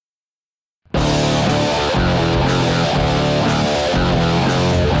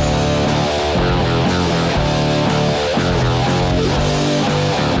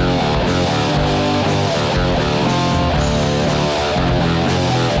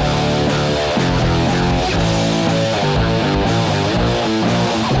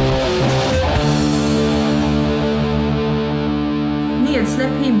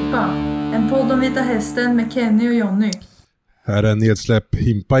hästen med Kenny och Jonny. Här är nedsläpp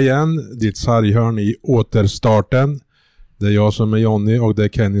Himpa igen, ditt sarghörn i återstarten. Det är jag som är Jonny och det är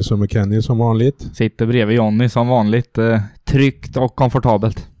Kenny som är Kenny som vanligt. Sitter bredvid Jonny som vanligt, tryggt och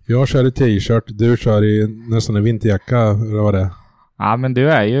komfortabelt. Jag kör i t-shirt, du kör i nästan en vinterjacka, eller vad det är? Ja, men du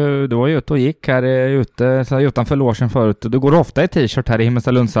var ju ute och gick här ute så här utanför logen förut. Du går ofta i t-shirt här i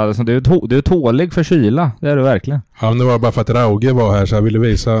Himmelstalundshallen, så du är tålig för kyla. Det är du verkligen. Ja, men det var bara för att Rauge var här så jag ville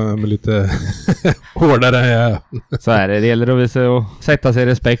visa mig lite hårdare än jag är. Så är det. Det gäller att visa och sätta sig i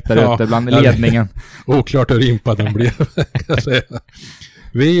respekt där ute bland ledningen. Oklart hur impad den blev, kan jag säga.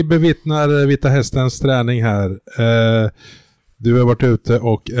 Vi bevittnar Vita Hästens träning här. Du har varit ute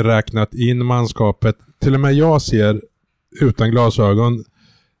och räknat in manskapet. Till och med jag ser utan glasögon.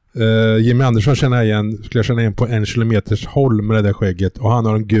 Jimmy Andersson skulle jag känna igen på 1 kilometers håll med det där skägget. Och han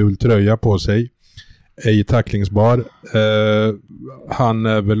har en gul tröja på sig. Ej tacklingsbar. Han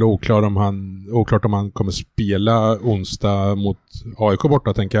är väl oklart om han kommer spela onsdag mot AIK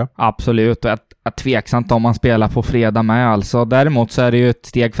borta, tänker jag. Absolut, och jag tveksamt om man spelar på fredag med alltså. Däremot så är det ju ett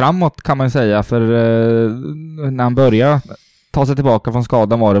steg framåt kan man säga. För när han börjar ta sig tillbaka från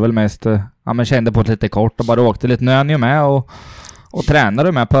skadan var det väl mest man kände på det lite kort och bara åkte lite. Nu är han ju med och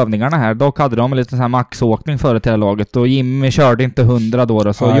tränade med på övningarna här. Dock hade de lite så här maxåkning före till laget och Jimmy körde inte 100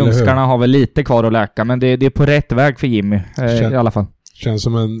 då så ljumskarna har väl lite kvar att läka, men det är på rätt väg för Jimmy i alla fall. Känns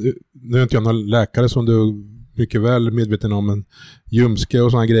som nu är inte jag någon läkare som du mycket väl medveten om, en ljumske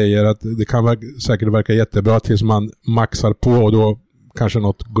och såna grejer, att det kan säkert verka jättebra tills man maxar på och då kanske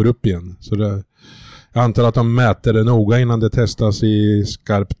något går upp igen. Så jag antar att de mäter det noga innan det testas i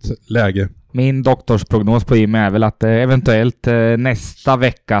skarpt läge. Min doktorsprognos på Jimmy är väl att eventuellt nästa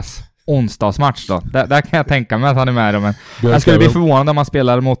veckas onsdagsmatch då. Där kan jag tänka mig att han är med då, men jag skulle bli förvånad om man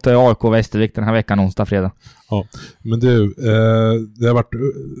spelar mot AIK Västervik den här veckan onsdag, fredag. Ja, men du, det har varit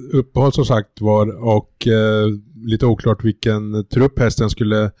uppehåll som sagt var och lite oklart vilken trupp hästen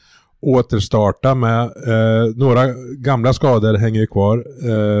skulle återstarta med. Några gamla skador hänger kvar.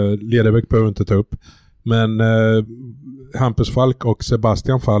 Lederbäck behöver inte ta upp. Men Hampus Falk och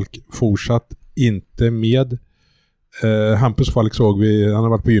Sebastian Falk fortsatt inte med. Hampus Falk såg vi, han har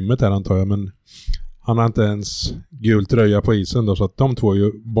varit på gymmet här antar jag, men han har inte ens gul tröja på isen då, så att de två är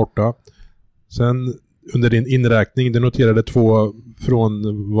ju borta. Sen under din inräkning, du noterade 2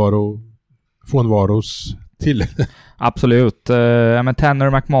 frånvaros till. Absolut. Men Tanner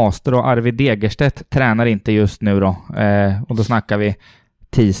McMaster och Arvid Degerstedt tränar inte just nu då. Och då snackar vi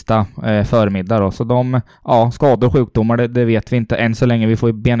tisdag förmiddag då. Så skador och sjukdomar, det vet vi inte än så länge. Vi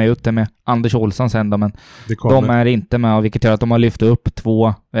får bena ut det med Anders Olsson sen då, men de är inte med, vilket gör att de har lyft upp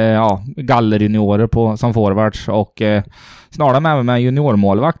 2 gallerjuniorer som forwards och snarare med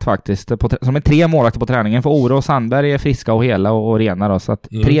juniormålvakt faktiskt, som är 3 målvakter på träningen, för Ore och Sandberg är friska och hela och rena då, så att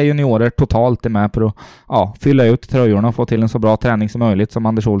 3 juniorer totalt är med på att fylla ut tröjorna och få till en så bra träning som möjligt, som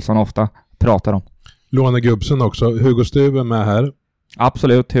Anders Olsson ofta pratar om. Låne Gubbsen också, Hugo Stuv är med här.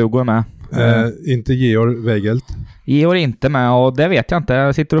 Absolut, Hugo är med. Inte Georg Weigelt. Georg är inte med, och det vet jag inte.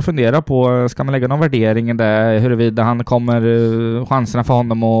 Jag sitter och funderar på, ska man lägga någon värdering i det, huruvida han kommer, chanserna för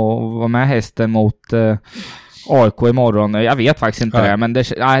honom att vara med hästen mot AIK imorgon. Jag vet faktiskt inte det, men det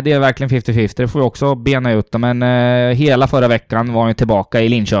är verkligen 50-50. Det får vi också bena ut. Men hela förra veckan var han tillbaka i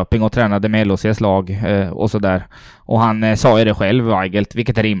Linköping och tränade med LHCs lag och sådär. Och han sa ju det själv, Weigelt,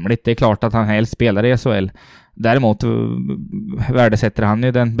 vilket är rimligt. Det är klart att han helst spelar i SHL. Däremot värdesätter han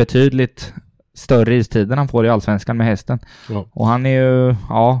ju den betydligt större istiden han får i Allsvenskan med hästen. Ja. Och han är ju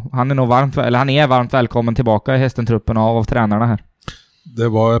han är varmt välkommen tillbaka i hästentruppen av tränarna här. Det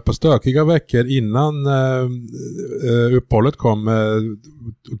var ett par stökiga veckor innan uppehållet kom.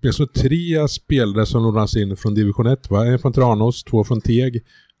 Åtminstone 3 spelare som lånades in från division 1, va? En från Tranås, 2 från Teg.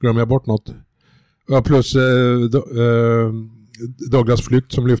 Glömmer jag bort något? Ja, plus Douglas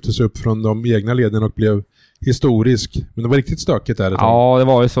Flykt som lyftes upp från de egna leden och blev historisk. Men det var riktigt stökigt där. Ja, det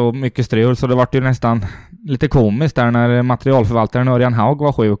var ju så mycket strul så det var ju nästan lite komiskt där när materialförvaltaren Örjan Haug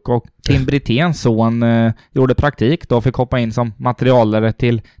var sjuk och Tim Briténs son gjorde praktik då, fick hoppa in som materialare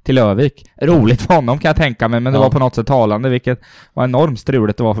till Övik. Roligt för honom kan jag tänka mig, men det var på något sätt talande, vilket var enormt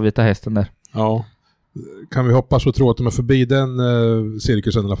struligt det var för Vita Hästen där. Ja, kan vi hoppas och tro att de är förbi den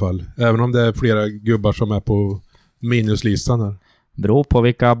cirkusen i alla fall. Även om det är flera gubbar som är på minuslistan här. Beror på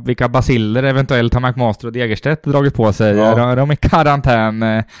vilka basiller eventuellt har McMaster och Degerstedt dragit på sig. Ja. De är i karantän.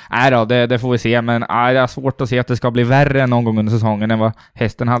 Det får vi se. Men det är svårt att se att det ska bli värre någon gång under säsongen än vad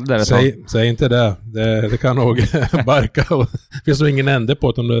hästen hade. Säg inte det. Det kan nog barka. Det finns nog ingen ände på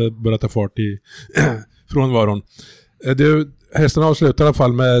att de börjar ta fart i frånvaron. Hästen avslutar i alla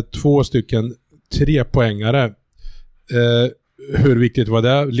fall med 2 stycken 3-poängare. Hur viktigt var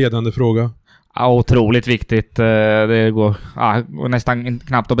det? Ledande fråga. Ja, otroligt viktigt. Det går nästan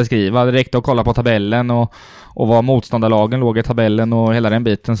knappt att beskriva. Det räckte att kolla på tabellen och vad motståndarlagen låg i tabellen och hela den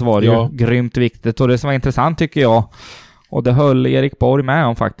biten, så var det ju grymt viktigt. Och det som var intressant tycker jag, och det höll Erik Borg med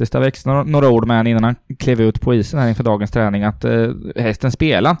om faktiskt. Det växte några ord med innan han klev ut på isen här inför dagens träning, att hästen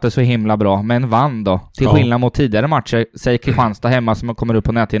spelar inte så himla bra, men vann då. Till skillnad mot tidigare matcher, säger Kristianstad hemma som kommer upp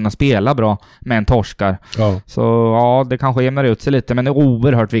på näthinnan och spelar bra, men torskar. Så ja, det kanske jämnar ut sig lite, men det är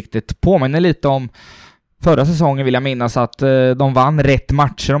oerhört viktigt. Påminner lite om förra säsongen, vill jag minnas att de vann rätt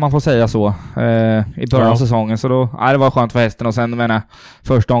matcher, om man får säga så, i början av säsongen. Så då, det var skönt för hästen. Och sen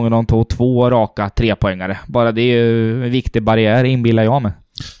första gången de tog 2 raka 3-poängare. Bara det är ju en viktig barriär, inbillar jag mig.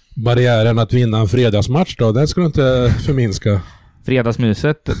 Barriären att vinna en fredagsmatch då, den ska du inte förminska.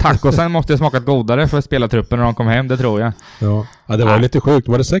 Fredagsmyset. Tacosen måste ha smakat godare för spelartruppen när de kom hem, det tror jag. Ja, det var lite sjukt.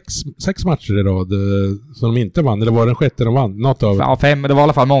 Var det sex matcher i rad som de inte vann? Eller var det den sjätte de vann? Något av... Ja, 5. Det var i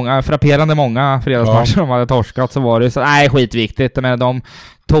alla fall många, frapperande många fredagsmatcher de hade torskat. Så var det så, skitviktigt. Men de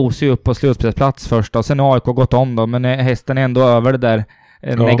tog sig upp på slutspelsplats först och sen har AIK gått om då. Men hästen är ändå över det där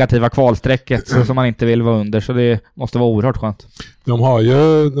negativa kvalsträcket som man inte vill vara under. Så det måste vara oerhört skönt. De har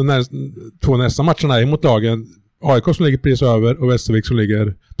ju de 2 nästa matcherna emot lagen. AIK som ligger precis över och Västervik som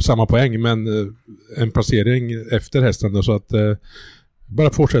ligger på samma poäng, men en placering efter hästen då, så att bara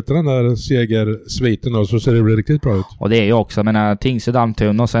fortsätter den där segersviten då, så ser det riktigt bra ut. Och det är ju också, Tingsryd,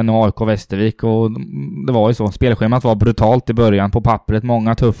 Almtuna och sen AIK Västervik, och det var ju så. Spelschemat var brutalt i början på pappret.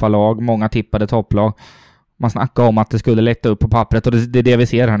 Många tuffa lag, många tippade topplag. Man snackade om att det skulle lätta upp på pappret, och det är det vi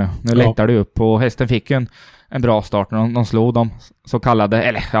ser här nu. Nu lättar det upp, och hästen fick ju en bra start när de slog de så kallade,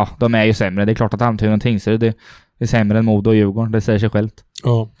 eller ja, de är ju sämre. Det är klart att Almtuna och Tingsryd det är sämre än Modo och Djurgården, det säger sig självt.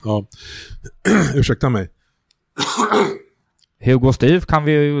 Ja. Ursäkta mig. Hugo Styf kan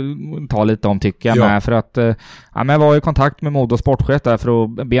vi ju ta lite om, tycker jag, med, för att jag var i kontakt med Modo sportchef där för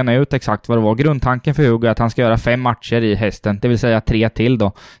att bena ut exakt vad det var. Grundtanken för Hugo är att han ska göra 5 matcher i hästen, det vill säga 3 till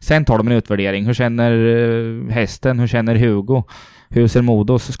då. Sen tar de en utvärdering. Hur känner hästen? Hur känner Hugo? Hur ser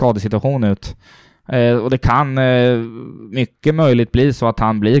Modos skadesituation ut? Och det kan mycket möjligt bli så att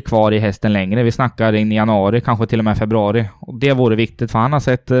han blir kvar i hästen längre. Vi snackar in i januari, kanske till och med februari. Och det vore viktigt, för han har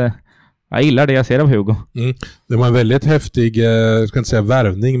sett... jag gillar det jag ser av Hugo. Det var en väldigt häftig, jag ska inte säga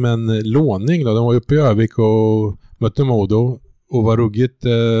värvning, men låning då. De var uppe i Övik och mötte Modo och var ruggigt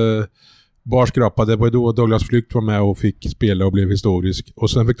barskrapade. Både då Douglas Flykt var med och fick spela och blev historisk. Och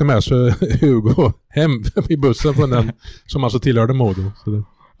sen fick de med sig Hugo hem i bussen från den som alltså tillhörde Modo. Så det...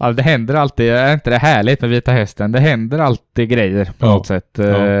 Ja, det händer alltid, är inte det härligt med Vita Hästen? Det händer alltid grejer på något sätt.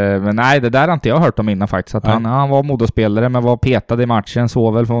 Men nej, det där har inte jag hört om innan faktiskt. Att han var modospelare men var petad i matchen,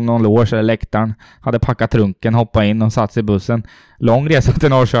 sov väl från någon loge eller läktaren, hade packat trunken, hoppat in och satt sig i bussen. Lång resa till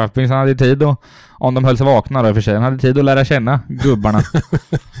Norrköping, så han hade tid att, om de höll sig vakna då i och för sig, han hade tid att lära känna gubbarna.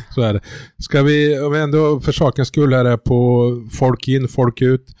 Så är det. Ska vi, om vi ändå för sakens skull här är på folk in, folk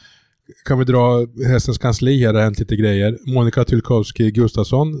ut, kan vi dra hästens kansli här, hänt lite grejer. Monica Tylkowski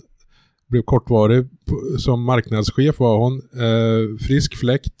Gustafsson blev kortvarig som marknadschef, var hon. Frisk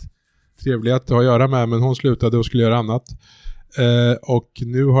fläkt, trevlig att ha att göra med, men hon slutade och skulle göra annat. Och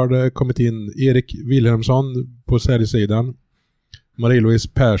nu har det kommit in Erik Wilhelmsson på säljsidan, Marie-Louise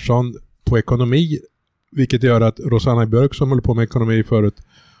Persson på ekonomi, vilket gör att Rosanna Björk, som höll på med ekonomi förut,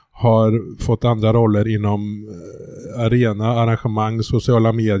 har fått andra roller inom arena, arrangemang,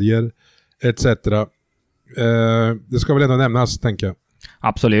 sociala medier etc. Det ska väl ändå nämnas, tänker jag.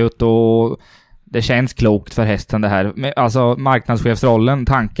 Absolut, och det känns klokt för hästen det här. Alltså marknadschefsrollen,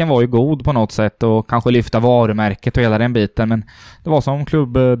 tanken var ju god på något sätt och kanske lyfta varumärket och hela den biten, men det var som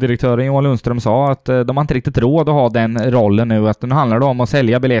klubbdirektören Johan Lundström sa, att de har inte riktigt råd att ha den rollen nu, att nu handlar det om att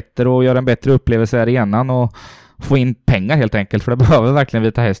sälja biljetter och göra en bättre upplevelse i arenan och få in pengar helt enkelt, för det behöver verkligen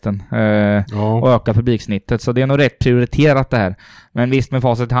Vita Hästen och öka publiksnittet, så det är nog rätt prioriterat det här. Men visst, med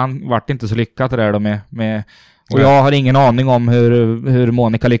facit han vart inte så lyckat det där då med och jag har ingen aning om hur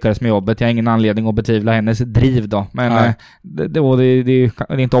Monica lyckades med jobbet. Jag har ingen anledning att betvivla hennes driv då, men det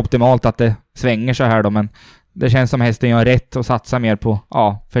är inte optimalt att det svänger så här då, men det känns som hästen gör rätt och satsar mer på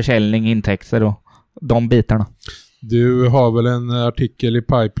försäljning, intäkter och de bitarna. Du har väl en artikel i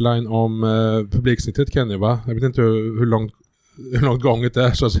pipeline om publiksnittet, Kenny, va? Jag vet inte hur långt gånget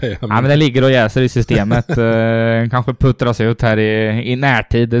är, så att säga. Ja, men det ligger och jäser i systemet. Kanske puttras ut här i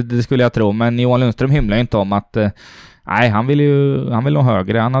närtid, det skulle jag tro. Men Johan Lundström hymlar inte om att han vill nog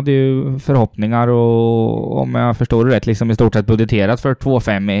högre. Han hade ju förhoppningar och, om jag förstår det rätt, liksom i stort sett budgeterat för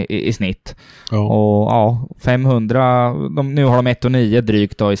 2,5 i snitt. Ja. Och 500, nu har de 1,9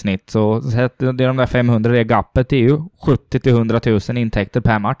 drygt då i snitt. Så det är de där 500, det gapet, det är ju 70 till 100 000 intäkter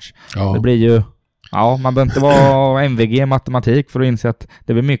per match. Ja. Det blir ju Ja, man behöver inte vara MVG i matematik för att inse att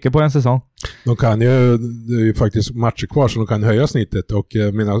det blir mycket på en säsong. De kan ju, det är ju faktiskt matcher kvar så de kan höja snittet och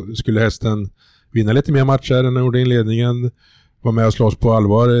skulle hästen vinna lite mer matcher än gjorde inledningen, vara med och slåss på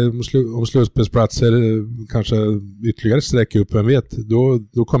allvar om slutspelsplatser, kanske ytterligare sträcka upp, vem vet,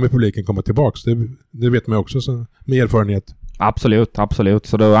 då kommer publiken komma tillbaks. Det vet man också så, med erfarenhet. Absolut.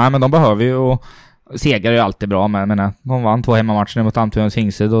 Så då, men de behöver ju, och segrar är ju alltid bra, men de vann 2 hemmamatcher mot Antwerpen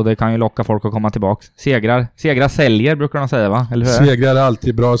Hingsid och det kan ju locka folk att komma tillbaks. Segrar säljer, brukar de säga, va? Eller hur? Segrar är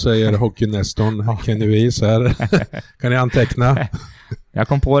alltid bra, säger hockeynästorn Kenny Weiss här. Kan ni anteckna? Jag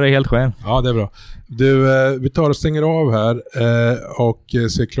kom på det helt själv. Ja, det är bra. Du, vi tar och stänger av här och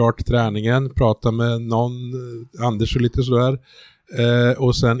ser klart träningen, pratar med någon, Anders och lite sådär.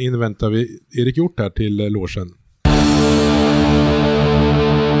 Och sen inväntar vi Erik Hjort här till logen.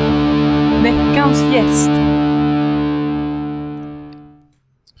 Veckans gäst.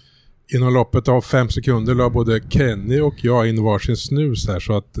 Inom loppet av 5 sekunder la både Kenny och jag in varsin snus här,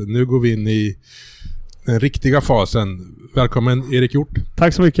 så att nu går vi in i den riktiga fasen. Välkommen Erik Hjort.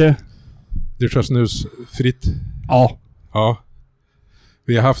 Tack så mycket. Du kör snusfritt? Ja.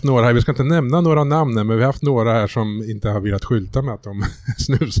 Vi har haft några här, vi ska inte nämna några namn, men vi har haft några här som inte har velat skylta med att de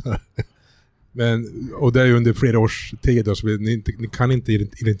snusar. Och det är ju under flera års tid då, så ni kan inte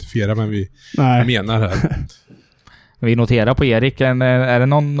identifiera vem vi menar här. Vi noterar på Erik, är det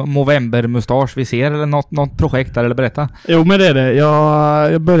någon Movember-mustasch vi ser eller något projekt där, eller berätta? Jo, men det är det.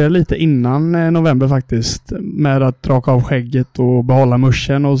 Jag började lite innan november faktiskt med att raka av skägget och behålla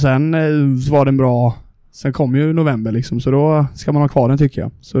muschen, och sen var den bra. Sen kom ju november liksom, så då ska man ha kvar den tycker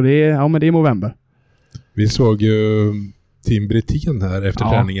jag. Så det är Movember. Vi såg ju Tim Brithén här efter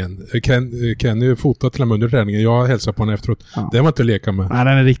träningen. Kan ju fota till honom under träningen. Jag hälsade på honom efteråt. Ja. Det var inte att leka med. Nej,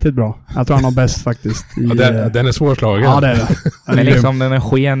 den är riktigt bra. Jag tror han har bäst faktiskt. Den är svårslagen. Ja, det är det. Den är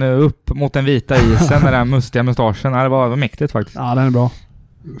sken upp mot den vita isen med den mustiga mustaschen. Det var mäktigt faktiskt. Ja, den är bra.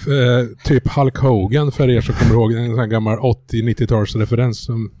 Typ Hulk Hogan för er som kommer ihåg en sån gammal 80-90-tals referens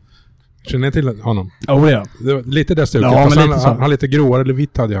som känner ni till honom? Ja. Det var lite där stuket. Ja, han lite gråare eller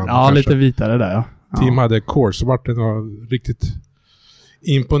vitt hade han. Ja, kanske. Lite vitare där, ja. Team hade korsvart, det var riktigt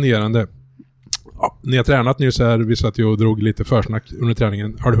imponerande. Ja, ni har tränat nu så här, vi satt ju och drog lite försnack under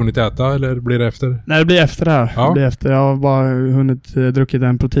träningen. Har du hunnit äta eller blir det efter? Nej, det blir efter det här. Ja. Det blir efter. Jag har bara hunnit druckit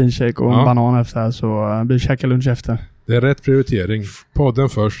en proteinshake och en banan efter här, så det blir käka lunch efter. Det är rätt prioritering. Podden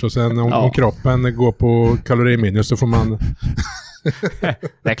först och sen om kroppen går på kaloriminus så får man...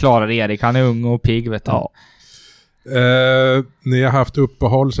 Det klarar Erik, han är ung och pigg, vet du. Ja. Ni har haft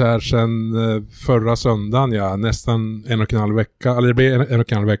uppehåll så här sedan förra söndagen, nästan 1,5 vecka, eller det blir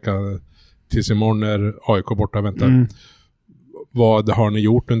 1,5 vecka tills imorgon när AIK borta väntar. Vad har ni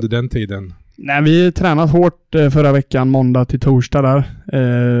gjort under den tiden? Nej, vi tränat hårt förra veckan, måndag till torsdag där.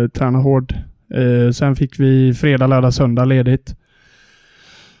 Tränat hårt. Sen fick vi fredag, lördag, söndag ledigt.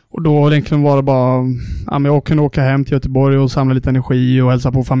 Och då egentligen var det bara, jag kunde åka hem till Göteborg och samla lite energi och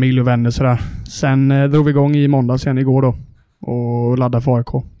hälsa på familj och vänner sådär. Sen drog vi igång i måndag sen igår då och laddade för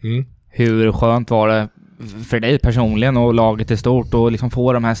AIK. Hur skönt var det för dig personligen och laget är stort och liksom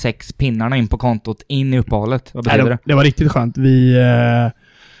få de här 6 pinnarna in på kontot in i uppehållet? Vad betyder det? Det var riktigt skönt.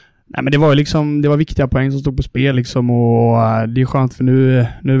 Men det var ju liksom, det var viktiga poäng som stod på spel liksom, och det är skönt för nu är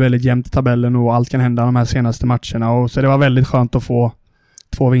det väldigt jämnt i tabellen och allt kan hända de här senaste matcherna, och så det var väldigt skönt att få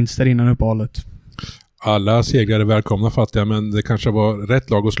 2 vinster innan uppehållet. Alla segrare välkomna fattar jag, men det kanske var rätt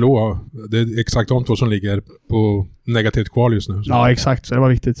lag att slå. Det är exakt de 2 som ligger på negativt kval just nu. Så. Ja, exakt. Så det var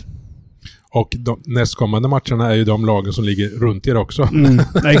viktigt. Och nästkommande matcherna är ju de lagen som ligger runt er också.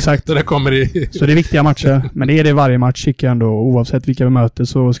 Exakt. Så det är viktiga matcher. Men det är det varje match tycker jag ändå. Oavsett vilka vi möter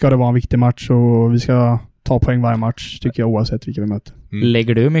så ska det vara en viktig match och vi ska ta poäng varje match tycker jag, oavsett vilka vi möter.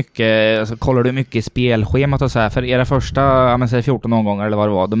 Lägger du mycket, alltså, kollar du mycket spelschemat och så här? För era första, 14 omgångar eller vad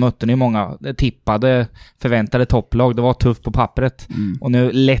det var, då mötte ni många tippade, förväntade topplag. Det var tufft på pappret. Och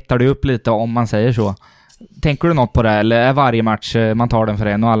nu lättar du upp lite om man säger så. Tänker du något på det, eller är varje match man tar den för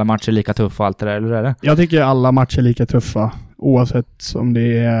en och alla matcher lika tuffa och allt det där, eller är det? Jag tycker alla matcher är lika tuffa, oavsett om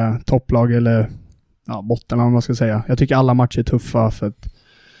det är topplag eller botten, om man ska säga. Jag tycker alla matcher är tuffa för att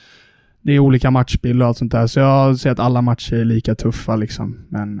det är olika matchbild och allt sånt där. Så jag säger att alla matcher är lika tuffa liksom.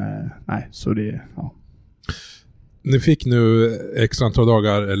 Men så det är, Ni fick nu x antal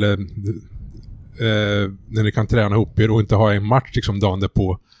dagar eller när ni kan träna ihop er och inte ha en match liksom dagen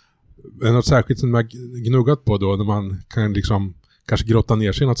därpå. Är det något särskilt som man gnuggat på då, när man kan liksom kanske grotta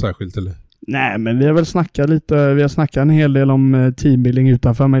ner sig i något särskilt eller? Nej, men vi har väl snackat lite, vi har snackat en hel del om teambuilding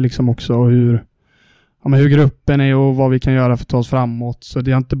utanför mig liksom också, och hur gruppen är och vad vi kan göra för att ta oss framåt. Så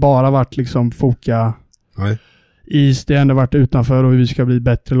det har inte bara varit liksom foka is. Det har ändå varit utanför och hur vi ska bli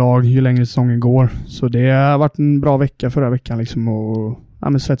bättre lag ju längre säsongen går. Så det har varit en bra vecka förra veckan liksom, och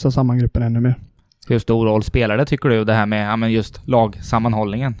svetsa samman gruppen ännu mer. Hur stor roll spelar det, tycker du, det här med just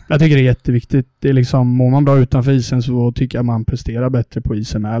lagsammanhållningen? Jag tycker det är jätteviktigt. Det är liksom, mår man bra utanför isen så tycker jag man presterar bättre på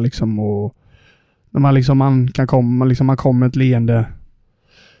isen med liksom, och när man kommer ett leende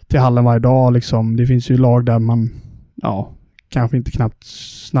till hallen varje dag liksom. Det finns ju lag där man kanske inte knappt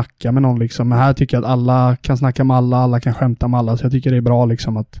snackar med någon liksom. Men här tycker jag att alla kan snacka med alla kan skämta med alla, så jag tycker det är bra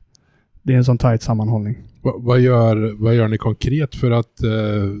liksom att det är en sån tajt sammanhållning. Vad gör ni konkret för att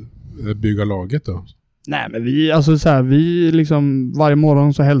bygga laget då? Nej, men vi liksom varje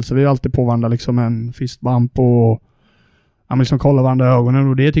morgon så hälsar vi alltid på varandra liksom, en fistbump och liksom kollar varandra i ögonen,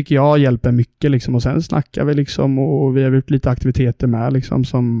 och det tycker jag hjälper mycket liksom. Och sen snackar vi liksom, och vi har gjort lite aktiviteter med liksom,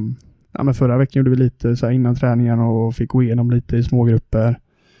 som men förra veckan gjorde vi lite så här innan träningen och fick gå igenom lite i små grupper.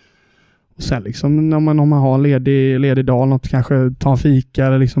 Och sen liksom om man har en ledig dag, något, kanske ta en fika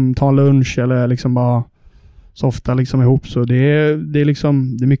eller liksom ta en lunch eller liksom bara softa liksom ihop. Så det är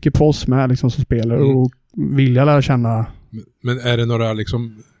liksom, det är mycket på oss med liksom som spelare och vilja lära känna. Men är det några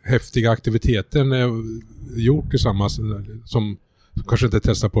liksom häftiga aktiviteter ni har gjort tillsammans som kanske inte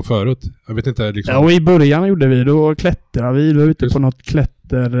testat på förut? Jag vet inte liksom. Ja, och i början gjorde vi, då klättrade vi. Då var ute på något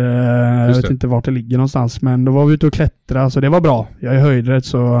klätter, jag vet inte vart det ligger någonstans, men då var vi ute och klättra, så det var bra. Jag är höjdrädd,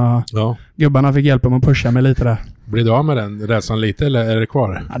 så gubbarna fick hjälpa mig att pusha mig lite där. Blir du av med den resan lite, eller är det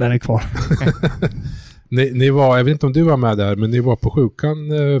kvar? Ja, den är kvar. Ni var, jag vet inte om du var med där, men ni var på sjukan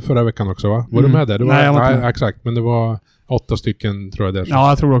förra veckan också, va? Var du med där? Nej, jag var inte med. Exakt, men det var 8 stycken tror jag där. Ja,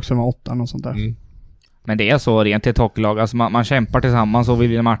 jag tror också det var 8 och sånt där. Men det är så rent i ett hockeylag. Alltså man kämpar tillsammans och vill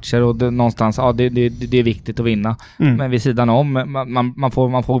vinna matcher, och någonstans, det är viktigt att vinna. Men vid sidan om, man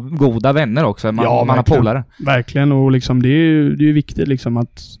får goda vänner också. Man har polare. Verkligen, och liksom det är ju viktigt liksom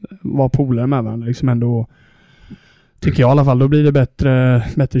att vara polare med varandra. Liksom ändå, tycker jag i alla fall, då blir det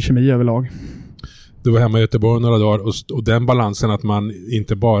bättre kemi överlag. Du var hemma i Göteborg några dagar, och den balansen att man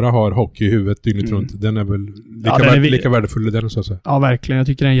inte bara har hockey i huvudet dygnet runt, den är väl lika värdefull den, så att säga. Ja, verkligen. Jag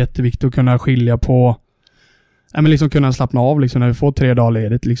tycker det är jätteviktigt att kunna skilja på, men liksom kunna slappna av liksom, när vi får 3 dagar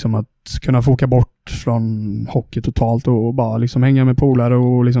ledigt, liksom att kunna få åka bort från hockey totalt och bara liksom hänga med polare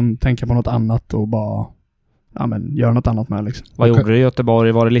och liksom tänka på något annat och bara göra något annat med liksom. Vad gjorde du i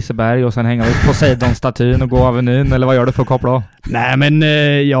Göteborg? Var det Liseberg och sen hänga ut på Seidon-statyn och gå Avenyn, eller vad gör du för att koppla av? Nej, men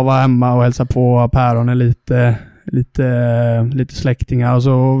jag var hemma och hälsade på päronen lite släktingar, och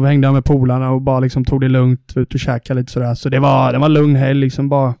så hängde jag med polarna och bara liksom tog det lugnt, ut och käka lite sådär. Så det var lugn helg liksom,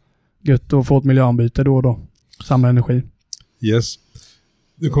 bara gött att få ett miljöombyte då och då. Samla energi. Yes.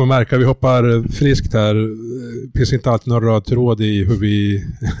 Du kommer märka, vi hoppar friskt här. Det finns inte alltid någon röd tråd i hur vi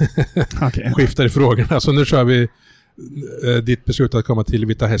skiftar i frågorna. Så nu kör vi ditt beslut att komma till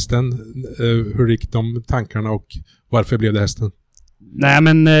Vita Hästen. Hur gick de tankarna och varför blev det Hästen? Nej,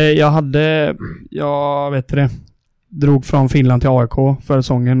 men jag drog från Finland till AIK förra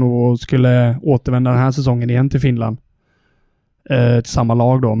säsongen och skulle återvända den här säsongen igen till Finland. Till samma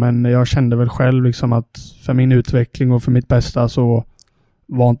lag då, men jag kände väl själv liksom att för min utveckling och för mitt bästa så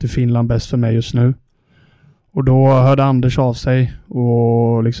var inte Finland bäst för mig just nu. Och då hörde Anders av sig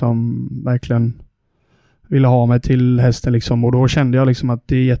och liksom verkligen ville ha mig till Hästen liksom, och då kände jag liksom att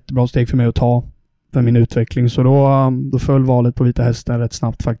det är ett jättebra steg för mig att ta för min utveckling, så då föll valet på Vita Hästen rätt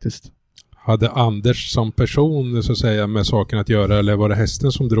snabbt faktiskt. Hade Anders som person så att säga med saken att göra, eller var det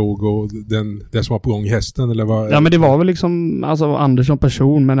Hästen som drog och det som var på gång i Hästen, eller vad? Ja, men det var väl liksom Anders som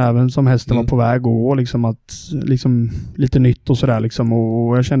person, men även som Hästen var på väg och liksom att liksom lite nytt och sådär liksom,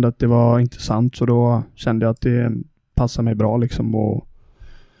 och jag kände att det var intressant, så då kände jag att det passade mig bra liksom, och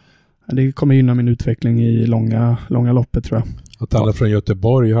det kommer gynna min utveckling i långa loppet, tror jag. Att alla från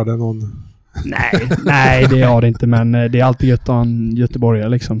Göteborg hade någon... Nej, det har det inte, men det är alltid gött att ha en göteborgare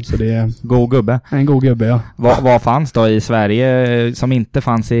liksom, så det är god gubbe. En god gubbe, ja. Vad fanns då i Sverige som inte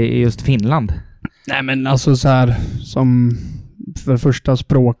fanns i just Finland? Nej, men alltså så här, som för första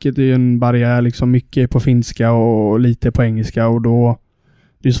språket är ju en barriär liksom, mycket på finska och lite på engelska, och då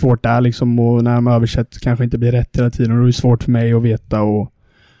det är svårt där liksom, och när man översätter kanske inte blir rätt hela tiden, och det är svårt för mig att veta, och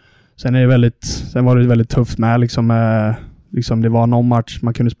sen var det väldigt tufft med liksom det var någon match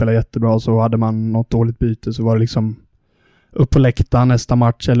man kunde spela jättebra, så hade man något dåligt byte så var det liksom upp på läktaren nästa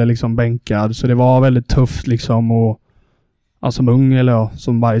match eller liksom bänkad, så det var väldigt tufft liksom, och som ung eller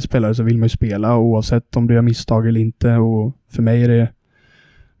som varje spelare så vill man ju spela oavsett om du gör misstag eller inte, och för mig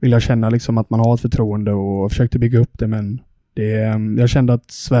vill jag känna liksom att man har ett förtroende, och jag försökte bygga upp det, men jag kände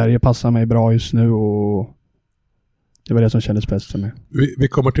att Sverige passar mig bra just nu, och Det var det som kändes bäst för mig. Vi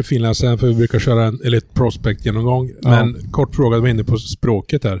kommer till Finland sen, för vi brukar köra en Elite Prospect-genomgång. Ja. Men kort fråga, du var inne på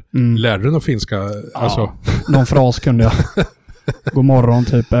språket där. Lärde du någon finska? Ja, alltså? Någon fras kunde jag. God morgon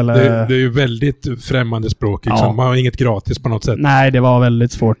typ. Eller... Det är ju väldigt främmande språk. Liksom. Ja. Man har inget gratis på något sätt. Nej, det var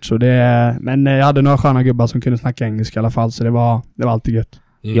väldigt svårt. Så men jag hade några sköna gubbar som kunde snacka engelska i alla fall. Så det var alltid gött.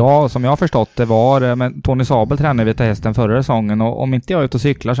 Ja, som jag har förstått det var, men Tony Sabel tränade Vita Hästen förra säsongen, och om inte jag är ute och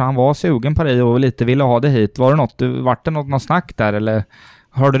cyklar så han var sugen på det och lite ville ha det hit. Vart det något snack där, eller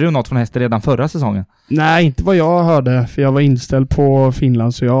hörde du något från hästen redan förra säsongen? Nej, inte vad jag hörde, för jag var inställd på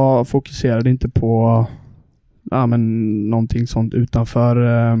Finland, så jag fokuserade inte på någonting sånt utanför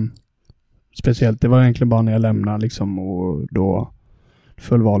speciellt. Det var egentligen bara när jag lämnade liksom, och då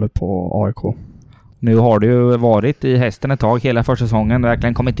föll valet på AIK. Nu har du ju varit i hästen ett tag hela första säsongen,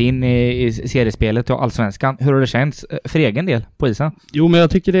 verkligen kommit in i seriespelet och allsvenskan. Hur har det känts för egen del på isen? Jo, men jag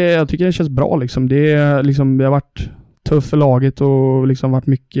tycker det känns bra liksom. Det har varit tufft för laget och liksom varit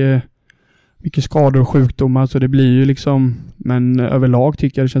mycket skador och sjukdomar, så det blir ju liksom, men överlag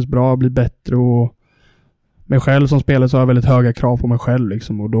tycker jag det känns bra att bli bättre, och mig själv som spelare så har jag väldigt höga krav på mig själv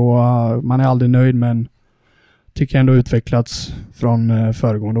liksom, och då man är aldrig nöjd, men tycker jag ändå utvecklats från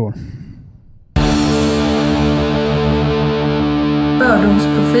föregående år.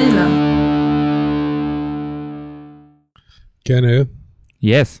 Fördomsprofilen. Kenny?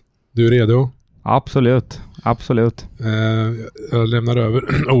 Yes. Du är redo? Absolut. Jag lämnar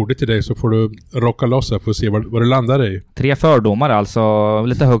över ordet till dig, så får du rocka loss här för att se vad du landar i. 3 fördomar alltså,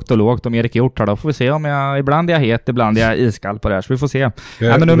 lite högt och lågt om Erik Hjort här då. Får vi se om ibland är jag het, ibland är jag iskall på det här, så vi får se.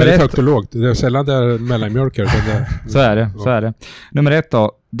 Men nummer 1, högt och lågt. Det är sällan det är mellanmjölk här. Så är det. Nummer 1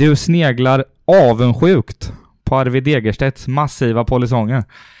 då. Du sneglar avundsjukt på Arvid Degerstedts massiva polisonger.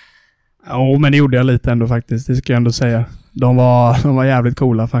 Ja, men det gjorde jag lite ändå faktiskt. Det ska jag ändå säga. De var jävligt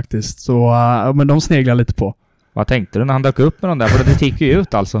coola faktiskt. Så, men de sneglar lite på. Vad tänkte du när han dök upp med dem där? För det gick ju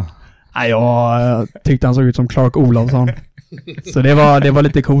ut alltså. Nej, jag tyckte han såg ut som Clark Olofsson. Så det var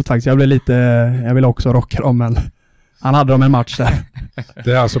lite coolt faktiskt. Jag ville också rocka dem, men han hade dem en match där.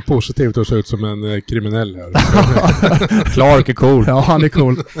 Det är alltså positivt att se ut som en kriminell här. Clark är cool. Ja, han är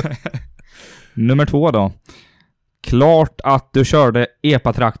cool. Nummer 2 då. Klart att du körde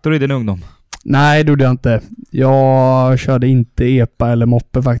EPA-traktor i din ungdom. Nej, det gjorde jag inte. Jag körde inte EPA eller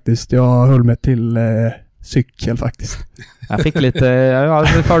moppe faktiskt. Jag höll mig till cykel faktiskt. Jag fick jag hade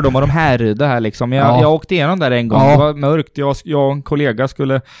fördomar om Härryda här liksom. Jag åkte igenom där en gång. Ja. Det var mörkt. Jag och en kollega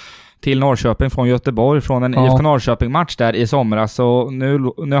skulle till Norrköping från Göteborg från en IFK Norrköping-match där i somras. Så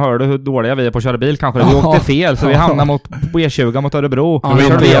nu hör du hur dåliga vi är på att köra bil kanske. Vi åkte fel, så vi hamnade på E20 mot Örebro. Ja, vi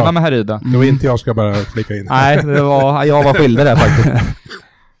körde igenom med Härryda. Det var inte jag, ska bara flika in. Nej, jag var skyldig där faktiskt.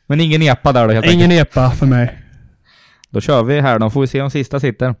 Men ingen EPA där då helt enkelt. Ingen EPA för mig. Då kör vi här då, får vi se om sista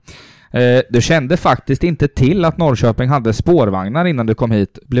sitter. Du kände faktiskt inte till att Norrköping hade spårvagnar innan du kom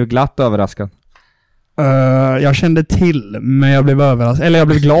hit. Blev glatt överraskad. Jag kände till, men jag blev överraskad. Eller jag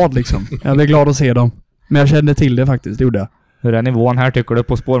blev glad liksom. Jag blev glad att se dem. Men jag kände till det faktiskt, det gjorde jag. Hur är nivån här tycker du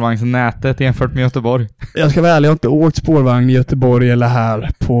på spårvagnsnätet jämfört med Göteborg? Jag ska vara ärlig, jag har inte åkt spårvagn i Göteborg eller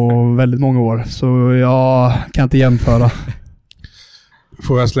här på väldigt många år. Så jag kan inte jämföra.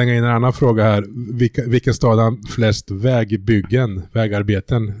 Får jag slänga in en annan fråga här. Vilken stad har flest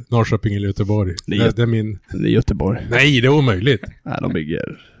vägarbeten? Norrköping eller Göteborg? Det är Göteborg. Nej, det är omöjligt. Nej, de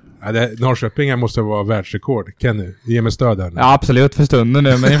bygger... Norrköping måste vara världsrekord. Kenny, ge mig stöd här. Ja, absolut för stunden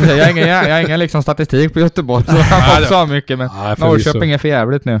nu. Men jag har ingen liksom statistik på Göteborg så jag så mycket. Men Norrköping är för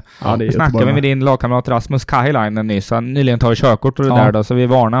jävligt nu. Ja, det snackade vi med din lagkamrat Rasmus Kahilainen nyss. Han nyligen tagit körkort och det där då. Så vi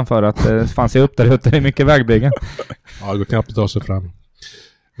varnar för att det fanns ju upp där ute. Det är mycket vägbyggen. Ja, det går knappt att ta sig fram.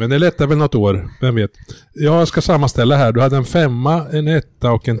 Men det lättar väl något år, vem vet. Jag ska sammanställa här. Du hade en 5, en 1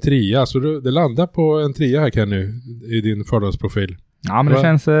 och en 3. Så det landar på en 3 här, Kenny, i din fördomsprofil. Ja, men det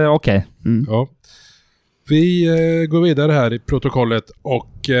känns okej. Mm. Ja. Vi går vidare här i protokollet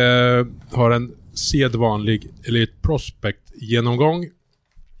och har en sedvanlig Elite Prospect-genomgång.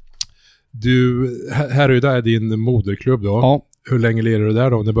 Härryda är din moderklubb då. Ja. Hur länge lirade du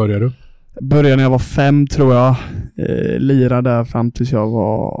där då? När började du? Började när jag var 5 tror jag. Lirade där fram tills jag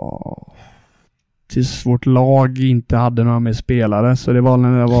var... Tills vårt lag inte hade några mer spelare. Så det var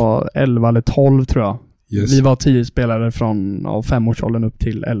när jag var 11 eller 12 tror jag. Yes. Vi var 10 spelare från 5-årsåldern upp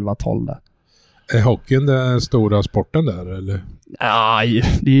till 11-12 där. Är hockeyn den stora sporten där eller? Ja,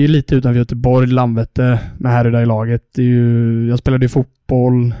 det är ju lite utanför Göteborg, Landvetter med Härryda i laget. Det är ju, jag spelade ju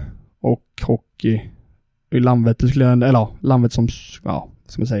fotboll och hockey. I Landvetter skulle jag, eller Landvetter som,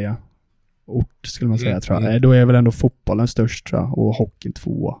 ska man säga, ort skulle man säga tror jag. Då är väl ändå fotbollen störst tror jag, och hockeyn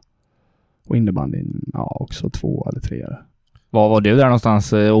 2. Och innebandyn också 2 eller 3. Var du där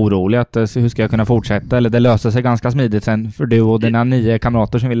någonstans orolig att hur ska jag kunna fortsätta? Eller det löste sig ganska smidigt sen för du och dina 9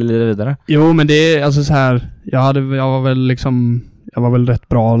 kamrater som ville lida vidare? Jo, men det är alltså så här. Jag var väl rätt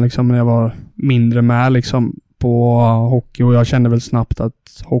bra liksom när jag var mindre med liksom på hockey, och jag kände väl snabbt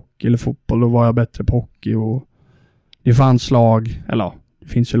att hockey eller fotboll, då var jag bättre på hockey, och det fanns lag, eller det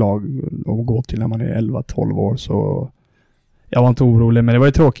finns ju lag att gå till när man är 11-12 år, så jag var inte orolig, men det var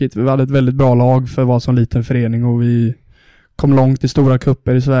ju tråkigt. Vi hade ett väldigt bra lag för att vara som liten förening, och vi kom långt i stora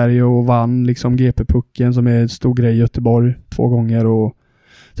kupper i Sverige och vann liksom GP-pucken som är en stor grej i Göteborg 2 gånger, och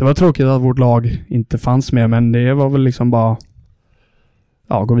det var tråkigt att vårt lag inte fanns med, men det var väl liksom bara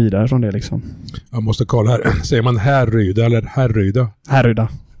gå vidare från det liksom. Jag måste kolla här. Säger man Härryda eller Härryda? Härryda.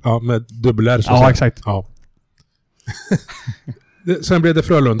 Ja, med dubbel R. Ja, exakt. Ja. Sen blev det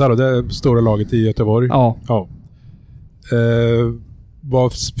Frölunda då, det stora laget i Göteborg. Ja.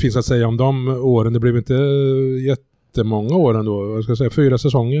 Vad finns att säga om de åren? Det blev inte jättemånga år ändå. Jag ska säga 4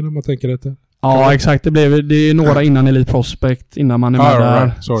 säsonger om man tänker det. Ja, exakt. Det är några innan Elite Prospect, innan man är med där.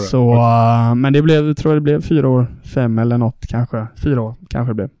 Right. Så, men det blev, tror jag det blev 4 år, 5 eller något kanske. 4 år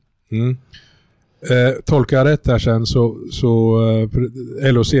kanske det blev. Tolkar jag rätt här sen så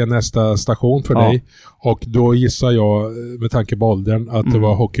LOC är nästa station för dig. Och då gissar jag med tanke på åldern att det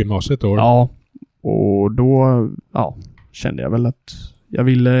var hockeygymnasiet då. Ja, och då kände jag väl att jag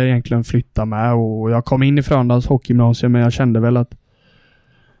ville egentligen flytta med, och jag kom in i Frölundas hockeygymnasium, men jag kände väl att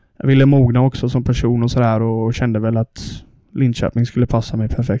jag ville mogna också som person och sådär, och kände väl att Linköping skulle passa mig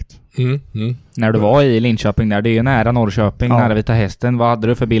perfekt. När du var i Linköping där, det är ju nära Norrköping, nära Vita Hästen. Vad hade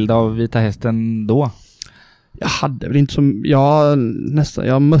du för bild av Vita Hästen då? Jag hade väl inte som... Jag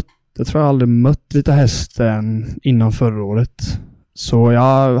tror jag aldrig mött Vita Hästen innan förra året. Så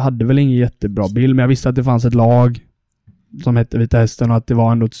jag hade väl ingen jättebra bild, men jag visste att det fanns ett lag som hette Vita Hästen, och att det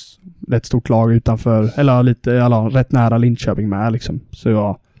var ändå ett rätt stort lag utanför, eller rätt nära Linköping med liksom. Så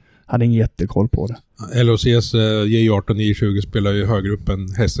jag hade ingen jättekoll på det. LOCs J18 och J20 spelar ju högre upp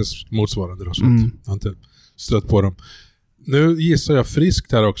än hästens motsvarande då, så jag har inte stött på dem. Nu gissar jag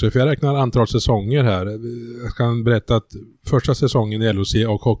friskt här också, för jag räknar antal säsonger här. Jag kan berätta att första säsongen i LOC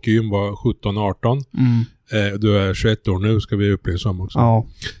och hockeyn var 17-18. Du är 21 år nu, ska vi upplysa om också. Ja.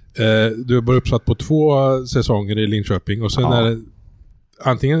 Du var uppsatt på 2 säsonger i Linköping, och sen är det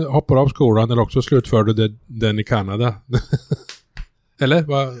antingen hoppar av skolan eller också slutförde du den i Kanada. Eller?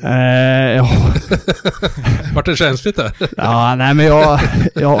 Vart det känsligt där? Ja, nej, men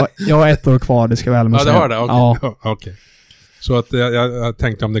jag har 1 år kvar, det ska väl med säga. Ja, det har det? Okej. Så att jag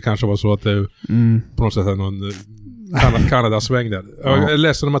tänkte om det kanske var så att det på något sätt är någon Kanada-sväng där. Jag är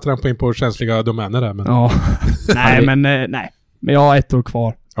ledsen om att trampa in på känsliga domäner där. Men... Ja. nej. Men jag har 1 år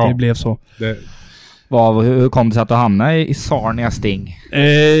kvar. Ja. Det blev så. Hur kom det sig att du hamnade i Sarnia Sting?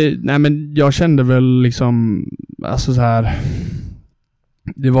 Nej, men jag kände väl liksom, alltså så här,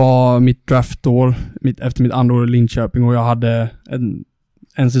 det var mitt draftår efter mitt andra år i Linköping, och jag hade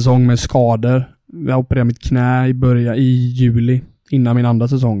en säsong med skador. Jag opererade mitt knä i juli innan min andra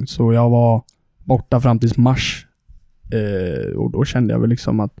säsong, så jag var borta fram till mars. Och då kände jag väl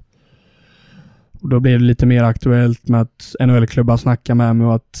liksom att, och då blev det lite mer aktuellt med att NHL-klubbar snackar med mig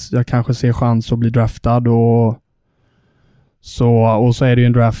och att jag kanske ser chans att bli draftad, och så är det ju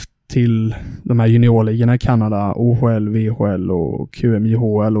en draft till de här juniorligorna i Kanada, OHL, VHL och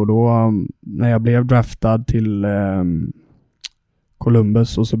QMJHL, och då när jag blev draftad till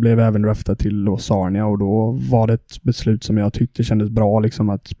Columbus, och så blev jag även draftad till Sarnia, och då var det ett beslut som jag tyckte kändes bra liksom,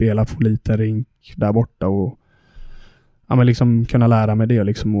 att spela på lite rink där borta, och men liksom kunna lära mig det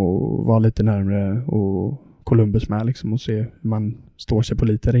liksom, och vara lite närmare och Columbus med liksom, och se hur man står sig på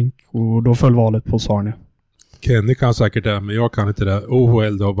lite rink, och då föll valet på Sarnia. Kenny kan säkert det, men jag kan inte det.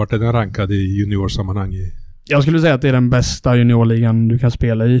 OHL då, vart är den rankad i juniorsammanhang? Jag skulle säga att det är den bästa juniorligan du kan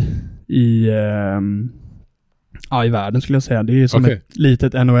spela i världen skulle jag säga. Det är som ett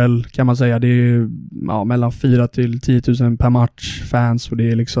litet NHL kan man säga. Det är mellan 4 till 10 000 per match fans, och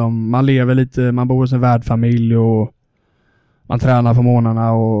det är liksom, man lever lite, man bor hos en värdfamilj och man tränar på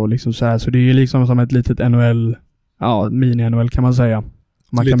månaderna och liksom så här. Så det är liksom som ett litet NHL, mini-NHL kan man säga.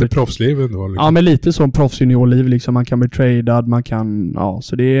 Man lite kan proffsliv ändå liksom. Ja, men lite som proffsjuniorliv liksom. Man kan bli tradad, man kan,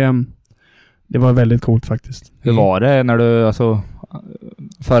 så det var väldigt coolt faktiskt. Hur var det när du,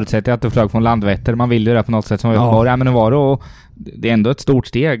 förutsätter att du flög från Landvetter, man vill ju det på något sätt som var, men det var det, och det är ändå ett stort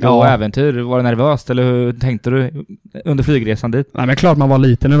steg och äventyr. Var du nervöst, eller hur tänkte du under flygresan dit? Nej, men klart man var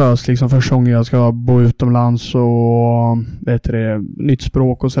lite nervös liksom, första gången jag ska bo utomlands och nytt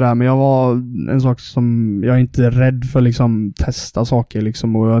språk och sådär, men jag var en sak som, jag är inte rädd för liksom testa saker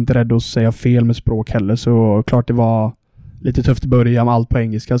liksom, och jag är inte rädd att säga fel med språk heller, så klart det var lite tufft i början med allt på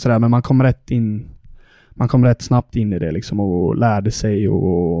engelska och sådär, men man kom man kom rätt snabbt in i det liksom och lärde sig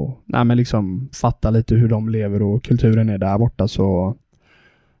och liksom fatta lite hur de lever och kulturen är där borta. Så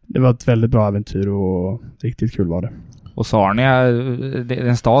det var ett väldigt bra äventyr och riktigt kul var det. Och Sarnia, det är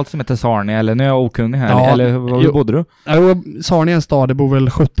en stad som heter Sarnia, eller nu är jag okunnig här, eller var bodde du? Sarnia är en stad, det bor väl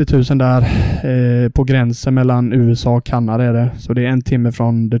 70 000 där på gränsen mellan USA och Kanada är det. Så det är 1 timme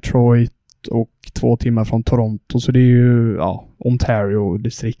från Detroit och 2 timmar från Toronto, så det är ju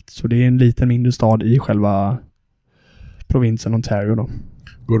Ontario-distrikt. Så det är en liten mindre stad i själva provinsen Ontario då.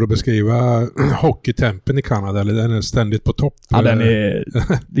 Går det att beskriva hockeytempen i Kanada, eller den är ständigt på topp? Ja,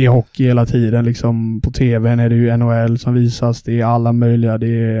 det är hockey hela tiden liksom. På tvn är det ju NHL som visas, det är alla möjliga,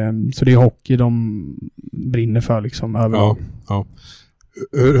 så det är hockey de brinner för liksom överallt. Ja.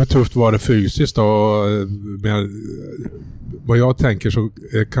 Hur tufft var det fysiskt då? Vad jag tänker så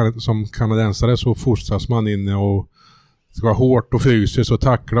som kanadensare så fostras man in och ska vara hårt och fysiskt och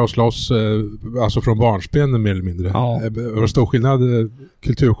tackla och slåss alltså från barnsben mer eller mindre. Ja. Var det stor skillnad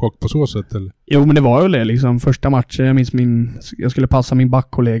kulturchock på så sätt? Eller? Jo, men det var ju det liksom. Första matchen, jag minns jag skulle passa min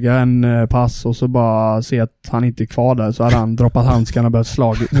backkollega en pass och så bara se att han inte är kvar där, så hade han droppat handskarna och börjat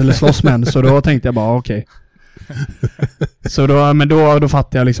slåss med en. Så då tänkte jag bara okej. Så då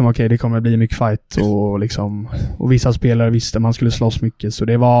fattade jag liksom okej, det kommer bli mycket fight och vissa spelare visste man skulle slåss mycket, så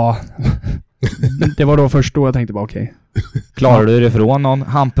det var då först då jag tänkte bara okej. Klarar du dig ifrån någon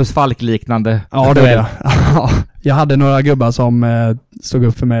Hampus Falk-liknande? Ja, det är jag. Jag hade några gubbar som stod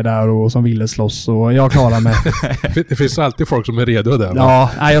upp för mig där och som ville slåss, och jag klarade mig. Det finns alltid folk som är redo där. Ja,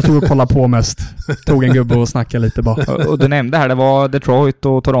 jag tog och kollade på mest. Tog en gubbe och snackade lite bara. Och du nämnde här, det var Detroit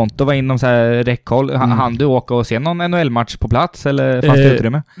och Toronto var inom så här räckhåll. Han du åka och se någon NHL-match på plats, eller fanns det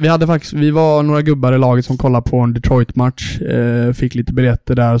utrymme? Vi var några gubbar i laget som kollade på en Detroit-match. Fick lite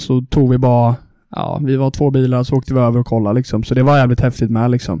biljetter där, så tog vi bara... Ja, vi var 2 bilar, så åkte vi över och kollade liksom. Så det var jävligt häftigt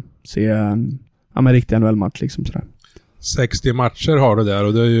med liksom. Se en riktig NHL-match liksom sådär. 60 matcher har du där,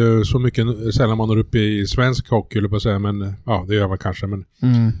 och det är ju så mycket sällan man når upp i svensk hockey eller på att säga, men ja, det gör man kanske, men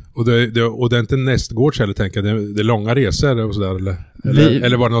och det är inte nästgårds heller, tänker jag. Det är långa resor och sådär,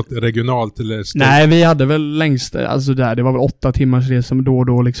 eller var det något regionalt eller stort? Nej, vi hade väl längst, alltså det var väl 8 timmars resor då och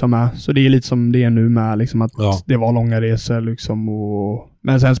då liksom med. Så det är lite som det är nu med liksom, att det var långa resor liksom,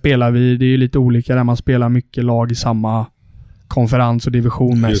 men sen spelar vi, det är ju lite olika där, man spelar mycket lag i samma konferens och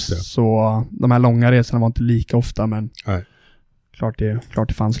division mest, så de här långa resorna var inte lika ofta, men klart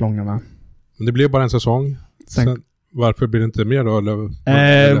det fanns långa med. Men det blev bara en säsong. Sen, varför blir det inte mer då?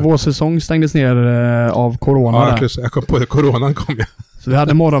 Eller? Vår säsong stängdes ner av corona. Ja, jag kom på det, coronan kom jag. Så vi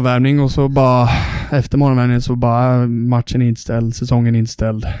hade morgonvärmning och så bara efter morgonvärmningen så bara matchen inställd, säsongen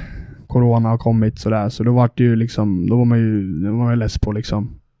inställd. Corona har kommit sådär, så då var det ju liksom, då var man ju less på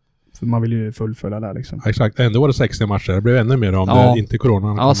liksom. För man vill ju fullfölja där liksom. Exakt, ändå var det 60 matcher. Det blev ännu mer om det inte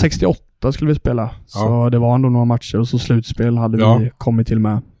corona. Ja, 68 skulle vi spela. Så det var ändå några matcher, och så slutspel hade vi kommit till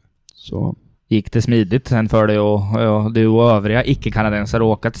med. Så gick det smidigt sen för dig och du och övriga icke-kanadensare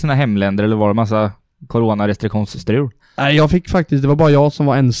åka till sina hemländer, eller var det massa coronarestriktionsstrul? Nej, jag fick faktiskt, det var bara jag som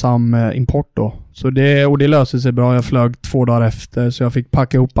var ensam import då. Så det löste sig bra. Jag flög 2 dagar efter, så jag fick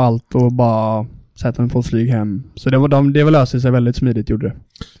packa ihop allt och bara sätta mig på ett flyg hem. Så det löste sig väldigt smidigt, gjorde det.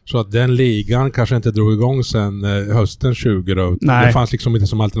 Så att den ligan kanske inte drog igång sen hösten 20 då? Nej. Det fanns liksom inte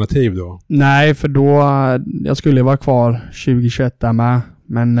som alternativ då? Nej, för då jag skulle vara kvar 2021 där med.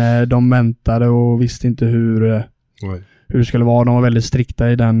 Men de väntade och visste inte hur det skulle vara. De var väldigt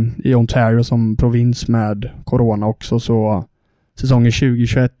strikta i Ontario som provins med corona också. Så säsongen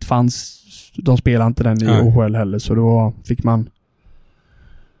 2021 fanns, de spelade inte den i OHL heller. Så då fick man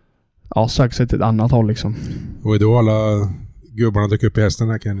söka sig till ett annat håll liksom. Och då alla gubbarna dök upp i hästen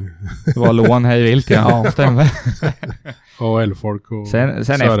här, kan ni. Det var lån hej vilka. Ja, stämmer. Och Elfolk och sen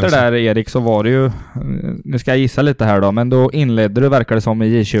efter där, Erik, så var det ju, nu ska jag gissa lite här då, men då inledde du, verkar det som,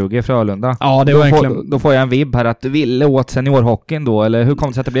 i J20 Frölunda. Ja, det var egentligen... Då får jag en vibb här att du ville åt seniorhockeyn då, eller hur kom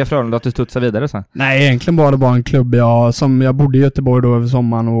det sig att det blev Frölunda, att du studsade vidare sen? Nej, egentligen var det bara en klubb som jag bodde i Göteborg då över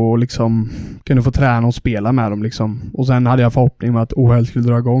sommaren och liksom kunde få träna och spela med dem liksom. Och sen hade jag förhoppning med att OHL skulle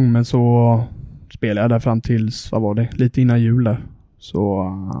dra igång, men så spelade jag där fram tills, vad var det, lite innan jul där.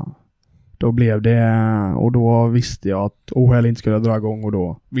 Så då blev det, och då visste jag att OHL inte skulle dra igång, och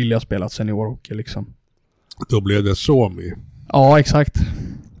då ville jag spela seniorhockey liksom. Då blev det Suomi. Ja, exakt.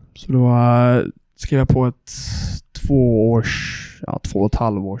 Så då skrev jag på ett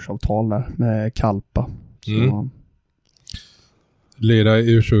 2,5 års avtal där med Kalpa. Så. Lira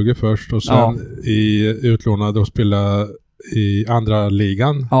i U20 först och sen i utlånad och spela i andra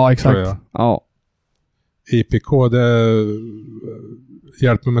ligan. Ja, exakt. Ja. IPK, det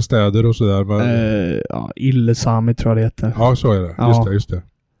hjälper med städer och sådär. Illesami tror jag det heter. Ja, så är det. Just det.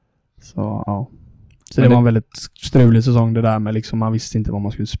 Så, Så det var en väldigt strulig säsong det där med liksom, man visste inte vad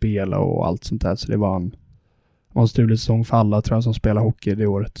man skulle spela och allt sånt där. Så det var en strulig säsong för alla tror jag som spelar hockey det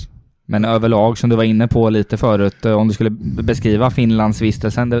året. Men överlag som du var inne på lite förut, om du skulle beskriva Finlands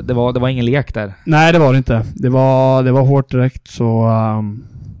vistelsen, det var ingen lek där. Nej, det var det inte. Det var hårt direkt så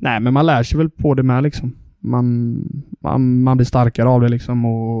nej, men man lär sig väl på det med liksom. Man blir starkare av det liksom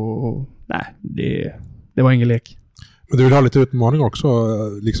och nej, det var ingen lek. Men du vill ha lite utmaning också,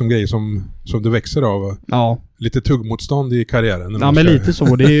 liksom grejer som du växer av. Ja. Lite tuggmotstånd i karriären. Ja, men lite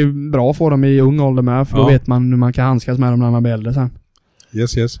så. Det är bra att få dem i ung ålder med, för då vet man hur man kan handskas med dem när man blir äldre sen.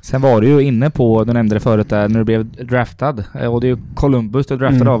 Yes. Sen var du ju inne på, du nämnde det förut där, när du blev draftad. Och det är ju Columbus du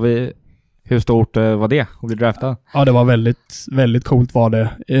draftade av. Hur stort var det att bli draftad? Ja, det var väldigt, väldigt coolt var det.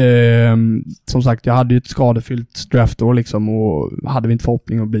 Som sagt, jag hade ju ett skadefyllt draftår liksom och hade vi inte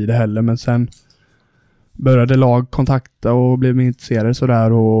förhoppning att bli det heller. Men sen började lag kontakta och blev intresserade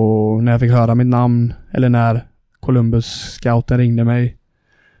sådär. Och när jag fick höra mitt namn, eller när Columbus-scouten ringde mig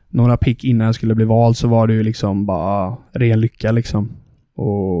några pick innan jag skulle bli vald, så var det ju liksom bara ren lycka liksom.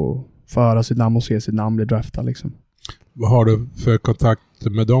 Och föra sitt namn och se sitt namn bli draftad liksom. Vad har du för kontakt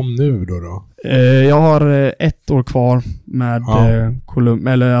med dem nu då? Jag har 1 år kvar med Columbus,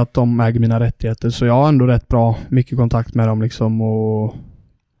 eller att de äger mina rättigheter. Så jag har ändå rätt bra mycket kontakt med dem liksom, och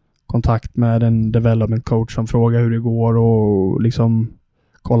kontakt med en development coach som frågar hur det går och liksom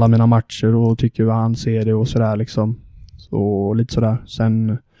kollar mina matcher och tycker hur han ser det och sådär liksom. Så lite sådär.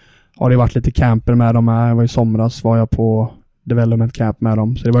 Sen har det varit lite camper med dem här. Jag var i somras var jag på development camp med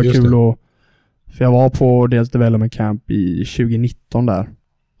dem. Så det var just kul det. För jag var på deras development camp i 2019 där.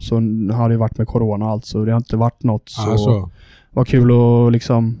 Så har det varit med corona och allt, så det har inte varit något. Så det var kul att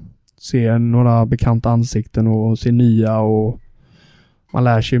liksom se några bekanta ansikten och se nya, och man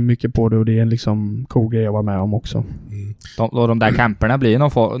lär sig mycket på det, och det är en liksom cool grej att vara med om också. De där camperna blir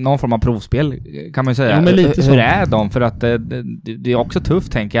någon form av provspel kan man ju säga. Ja, men lite hur är de? För att det är också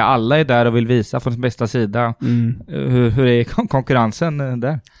tufft, tänker jag. Alla är där och vill visa från sin bästa sida. Hur är konkurrensen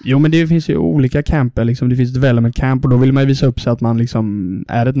där? Jo, men det finns ju olika camper liksom. Det finns development camp, och då vill man ju visa upp sig att man liksom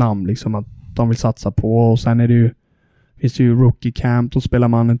är ett namn liksom, att de vill satsa på. Och sen är det ju, finns det ju rookie camp, då spelar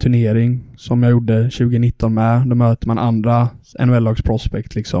man en turnering som jag gjorde 2019 med. Då möter man andra NHL-lags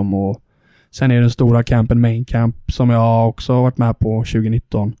prospect liksom, och sen är det den stora campen, main camp, som jag också har varit med på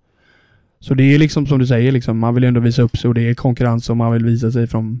 2019. Så det är liksom som du säger, liksom, man vill ju ändå visa upp sig, och det är konkurrens och man vill visa sig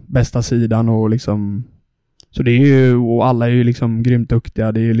från bästa sidan, och liksom, så det är ju, och alla är ju liksom grymt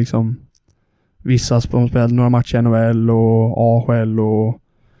duktiga. Det är ju liksom vissa som spelar några matcher i NHL och AHL och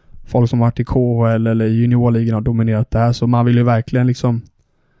folk som varit i KHL eller juniorligan har dominerat det här, så man vill ju verkligen liksom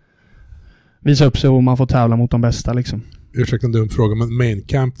visa upp sig, och man får tävla mot de bästa liksom. Ursäkta en dum fråga, men main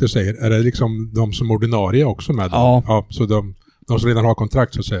camp du säger, är det liksom de som ordinarie också med? Ja. Så de som redan har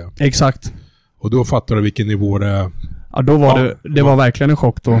kontrakt så att säga. Exakt. Och då fattar du vilken nivå det är. Ja, då var det var verkligen en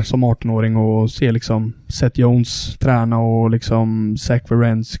chock då som 18-åring och se liksom Seth Jones träna och liksom Zach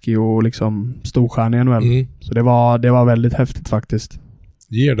Werenski och liksom storstjärna i NHL. Så det var väldigt häftigt faktiskt.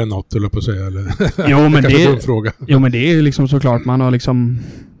 Ger det något, eller på att säga, eller? Jo, men det är ju liksom såklart, man har liksom,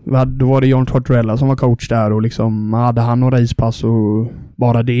 då var det John Tortorella som var coach där, och liksom hade han några ispass, och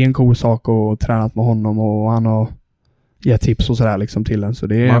bara det är en cool sak och tränat med honom, och han har gett tips och sådär liksom till en. Så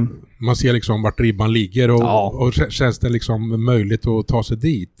det är, man ser liksom vart ribban ligger, och känns det liksom möjligt att ta sig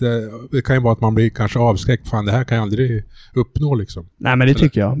dit. Det kan ju vara att man blir kanske avskräckt, fan det här kan jag aldrig uppnå liksom. Nej, men det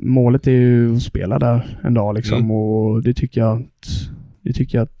tycker jag. Målet är ju att spela där en dag liksom, och det tycker jag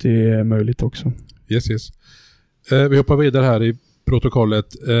att det är möjligt också. Yes. Vi hoppar vidare här i protokollet.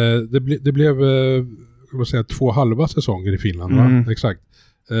 Det blev 2 halva säsonger i Finland, va? Exakt.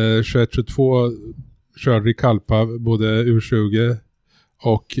 21-22 körde i Kalpa både U20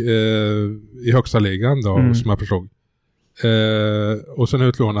 och i högsta ligan då, som jag förstod. Och sen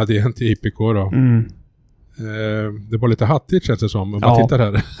utlånade igen till IPK då. Det var lite hattigt, känns det som, om man tittar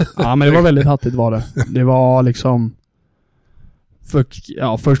här. Ja, men det var väldigt hattigt var det. Det var liksom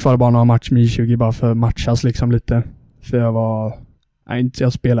först var det bara några matcher med I20 bara för matchas liksom lite. För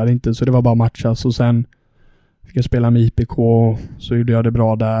jag spelade inte, så det var bara matchas, och sen fick jag spela med IPK, så gjorde jag det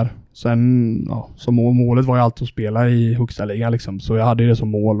bra där. Sen, så målet var ju alltid att spela i högsta ligan liksom, så jag hade ju det som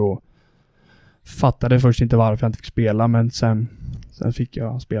mål, och fattade först inte varför jag inte fick spela, men sen fick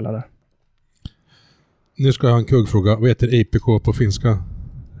jag spela där. Nu ska jag ha en kuggfråga. Vad heter IPK på finska?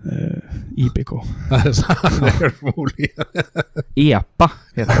 IPK. Det är förmodligen. EPA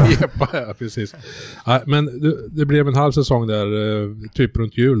heter det. EPA, ja, precis. Ja, men det blev en halv säsong där, typ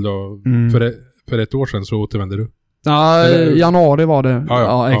runt jul då. För 1 år sedan så återvände du. Ja, januari var det.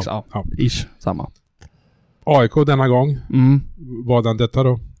 Ja. Ish, samma. AIK denna gång. Vad är detta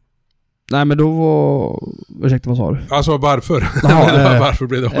då? Nej, men då var... Ursäkta, vad sa du? Alltså varför? Jaha, varför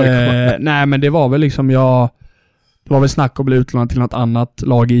blev det AIK? Nej, men det var väl liksom det var väl snack att bli utlånad till något annat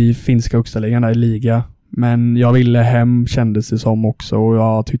lag i finska högsta ligan där i liga. Men jag ville hem, kändes det som också, och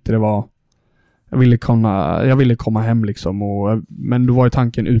jag tyckte det var... Jag ville komma hem liksom, men då var ju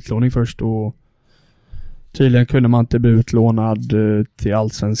tanken utlåning först, och tydligen kunde man inte bli utlånad till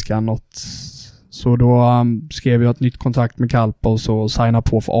Allsvenskan något. Så då skrev jag ett nytt kontrakt med Kalpos och signade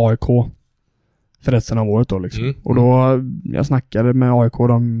på för AIK för resten av året då liksom. Och då jag snackade med AIK,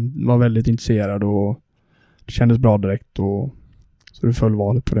 de var väldigt intresserade och det kändes bra direkt, och så det föll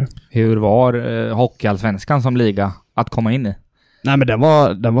valet på det. Hur var Hockeyallsvenskan som liga att komma in i? Nej, men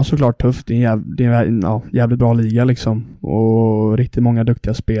den var såklart tuff. Det är en jävligt bra liga liksom, och riktigt många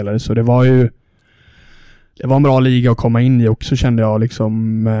duktiga spelare, så det var en bra liga att komma in i också, kände jag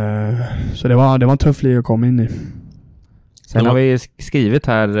liksom. Så det var en tuff liga att komma in i. Sen har vi skrivit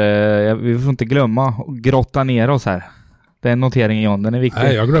här, vi får inte glömma att grotta ner oss här. Den noteringen, John, den är viktig.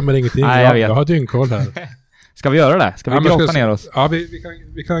 Nej, jag glömmer ingenting. Nej, jag har dyngkoll här. Ska vi göra det? Ska vi grotta ner oss? Ja,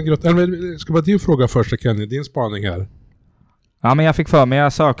 vi kan grotta. Eller ska bara din fråga först, Kenny, din spaning här. Ja, men jag fick för mig,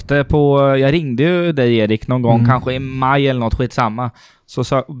 jag ringde ju dig, Erik, någon gång, kanske i maj eller något, skitsamma.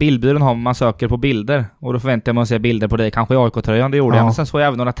 Så bildbyrån har man söker på bilder, och då förväntade jag mig att se bilder på dig, kanske i AIK-tröjan, det gjorde jag. Men sen såg jag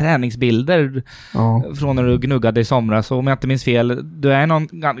även några träningsbilder från när du gnuggade i somras, så om jag inte minns fel, du är någon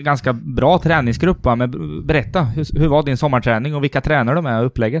ganska bra träningsgrupp, va? Men berätta, hur var din sommarträning och vilka tränar du med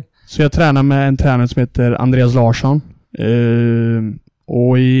upplägget? Så jag tränar med en tränare som heter Andreas Larsson.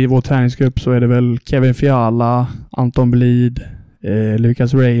 Och i vår träningsgrupp så är det väl Kevin Fiala, Anton Blid,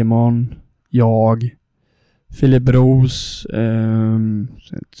 Lucas Raymond, jag, Filip Bros,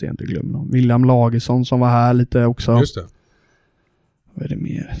 så jag inte glömmer någon. William Lagersson som var här lite också. Just det. Vad är det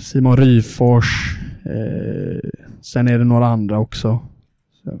mer? Simon Ryfors. Sen är det några andra också.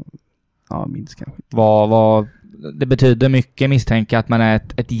 Så, ja, minst kanske. Vad det betyder mycket, misstänka att man är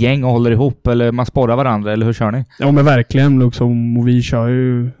ett gäng och håller ihop, eller man sporrar varandra, eller hur kör ni? Ja, men verkligen liksom, och vi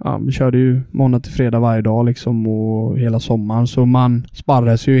körde ju måndag till fredag varje dag liksom, och hela sommaren, så man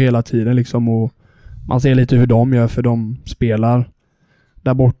sparras ju hela tiden liksom, och man ser lite hur de gör, för de spelar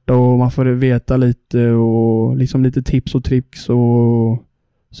där borta, och man får veta lite och liksom lite tips och tricks, och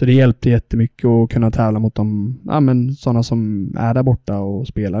så det hjälpte jättemycket att kunna tävla mot dem, sådana som är där borta och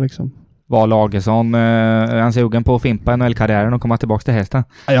spelar liksom. Var Lagersson, han sugen på att fimpa NHL-karriären och komma tillbaka till hästen?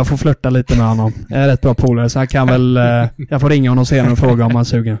 Jag får flirta lite med honom. Jag är rätt bra polare, så jag kan väl jag får ringa honom senare och fråga om han är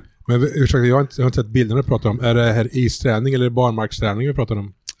sugen. Men ursäkta, jag har inte sett bilderna du pratar om. Är det här isträning eller barmarksträning vi pratar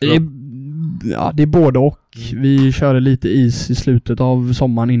om? Ja, det är både och. Vi körde lite is i slutet av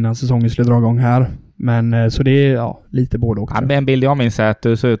sommaren innan säsongen skulle dra igång här. Men så det är lite både och. Ja, en bild jag minns är att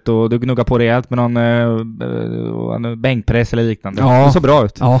du ser ut och du gnuggar på rejält med någon bänkpress eller liknande. Ja. Det så bra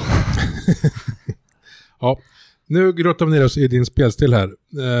ut. Ja. Ja. Nu grottar vi ner oss i din spelstil här.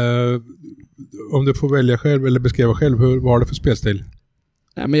 Om du får välja själv eller beskriva själv, vad har du för spelstil?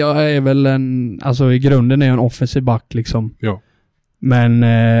 Ja, men jag är väl i grunden är jag en offensiv back liksom. Ja.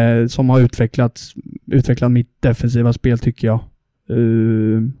 Men som har utvecklat mitt defensiva spel, tycker jag.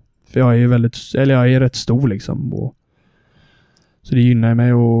 För jag är rätt stor liksom, och så det gynnar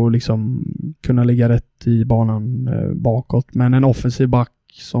mig att liksom kunna ligga rätt i banan bakåt. Men en offensiv back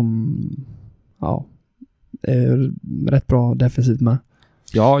som är rätt bra defensivt med.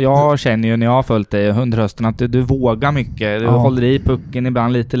 Ja, jag känner ju när jag har följt dig hundrösten att du vågar mycket. Du håller i pucken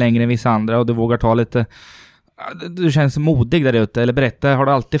ibland lite längre än vissa andra, och du vågar ta lite... Du känns modig där ute, eller berätta, har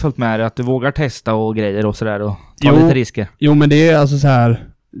du alltid följt med dig att du vågar testa och grejer och sådär och ta lite risker? Jo, men det är alltså så här,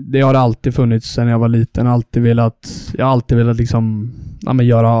 det har alltid funnits sedan jag var liten. Jag har alltid velat liksom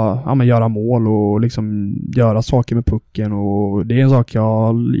göra mål och liksom göra saker med pucken, och det är en sak jag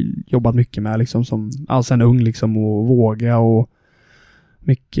har jobbat mycket med liksom, som sen ung liksom, och våga, och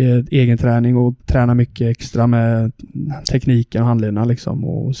mycket egen träning och träna mycket extra med tekniken och handledarna liksom.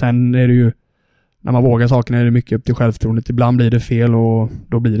 Och sen är det ju, när man vågar sakerna är det mycket upp till självförtroendet. Ibland blir det fel, och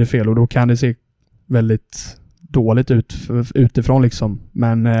då blir det fel, och då kan det se väldigt dåligt ut utifrån liksom.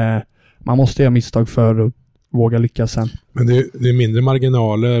 Men man måste göra misstag för att våga lyckas sen. Men det är mindre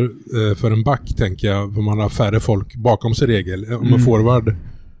marginaler för en back, tänker jag, för man har färre folk bakom sig regel. Om en forward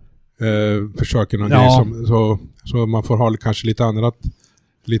försöker någon grej så man får ha kanske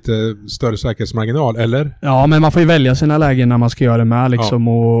lite större säkerhetsmarginal, eller? Ja, men man får ju välja sina lägen när man ska göra det med liksom,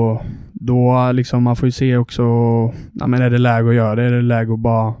 och då liksom man får ju se också, men är det läge att göra det? Är det läge att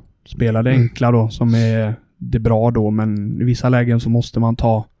bara spela det enkla då, som är det bra då, men i vissa lägen så måste man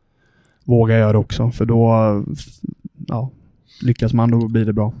våga göra det också, för då lyckas man, då blir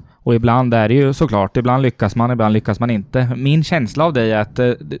det bra. Och ibland är det ju såklart, ibland lyckas man inte. Min känsla av dig är att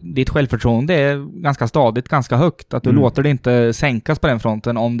ditt självförtroende är ganska stadigt, ganska högt. Att du låter det inte sänkas på den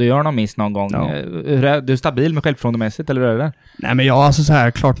fronten om du gör någon miss någon gång. Ja. Du är stabil med självförtroendemässigt, eller hur är det? Nej, men alltså så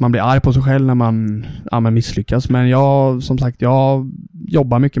här, klart man blir arg på sig själv när man misslyckas. Men jag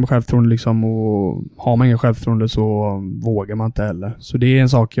jobbar mycket med självförtroende liksom, och har man ingen självförtroende så vågar man inte heller. Så det är en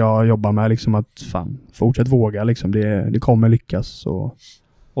sak jag jobbar med liksom, att fortsätt våga liksom, det kommer lyckas så.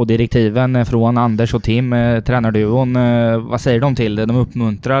 Och direktiven från Anders och Tim, tränarduon, vad säger de till det? De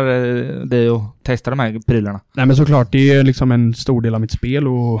uppmuntrar dig att testa de här prylarna. Nej, men såklart, det är liksom en stor del av mitt spel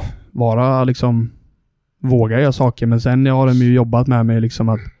och vara liksom, våga göra saker. Men sen har de ju jobbat med mig liksom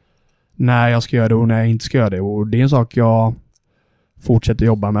att när jag ska göra det och när jag inte ska göra det. Och det är en sak jag fortsätter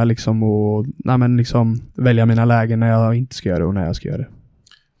jobba med liksom, och liksom välja mina lägen när jag inte ska göra det och när jag ska göra det.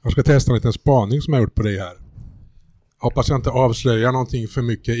 Jag ska testa en liten spaning som jag har gjort på dig här. Hoppas jag inte avslöjar någonting för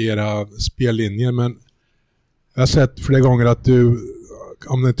mycket i era spellinjer, men jag har sett flera gånger att du,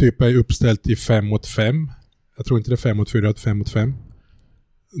 om den typ är uppställt i 5 mot 5, jag tror inte det är 5 mot 4, utan 5 mot 5,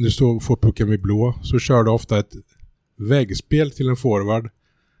 du får pucken vid blå, så kör du ofta ett väggspel till en forward,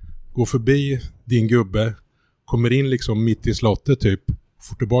 går förbi din gubbe, kommer in liksom mitt i slottet typ,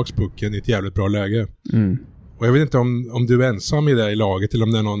 får tillbaks pucken i ett jävligt bra läge. Och jag vet inte om du är ensam i det i laget eller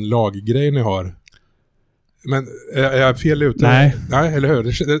om det är någon laggrej ni har. Men är jag fel ute? Nej, eller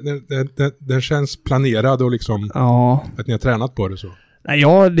hur? Den känns planerad och liksom att ni har tränat på det så. Nej,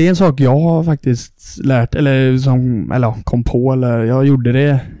 det är en sak jag har faktiskt lärt, eller kom på, eller jag gjorde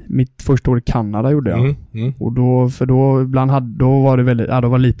det mitt första år i Kanada gjorde jag. Och då ibland då var det väldigt, då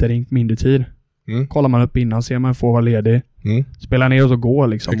var lite rink mindre tid. Kollar man upp innan, ser man får vara ledig. Spelar ner och så går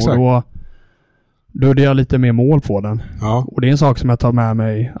liksom. Exakt. Och då är det lite mer mål på den. Ja. Och det är en sak som jag tar med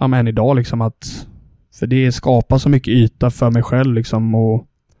mig än idag liksom, att för det skapar så mycket yta för mig själv liksom,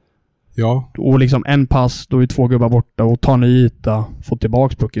 och liksom en pass, då är 2 gubbar borta och tar ny yta, får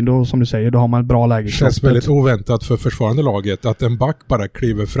tillbaks pucken, då som du säger, då har man ett bra läge. Det känns väldigt oväntat för försvarande laget att en back bara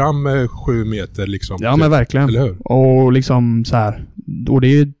kliver fram 7 meter liksom. Ja, men verkligen. Eller hur? Och liksom så här, och det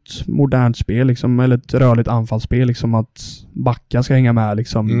är ju ett modernt spel liksom, eller ett rörligt anfallsspel liksom, att backa ska hänga med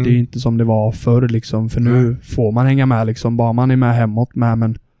liksom. Det är inte som det var förr liksom, för nu får man hänga med liksom, bara man är med hemåt med,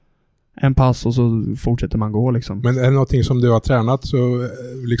 men en pass och så fortsätter man gå liksom. Men är det någonting som du har tränat så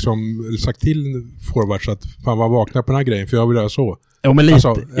liksom sagt till forwards att fan var vakna på den här grejen för jag vill göra så? Jo men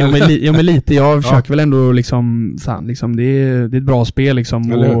lite. Men lite. Jag försöker väl ändå liksom, det är ett bra spel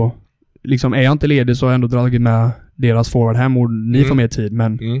liksom, och liksom är jag inte ledig så har jag ändå dragit med deras forward hem och ni får mer tid,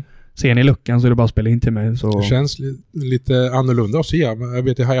 men ser ni luckan så är det bara att spela in till mig. Så. Det känns lite annorlunda att se. Jag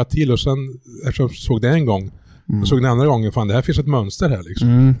vet, jag hajade till och sen eftersom jag såg det en gång jag såg den andra gången, fan det här finns ett mönster här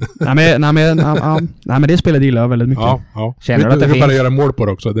liksom. Nej men det spelet gillar jag väldigt mycket. Ja. Känner du att det finns bara göra mål på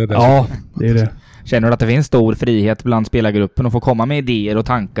det också? Det är det. Känner du att det finns stor frihet bland spelargruppen att få komma med idéer och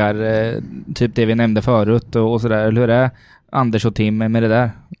tankar, typ det vi nämnde förut och sådär, eller hur är det Anders och Tim med det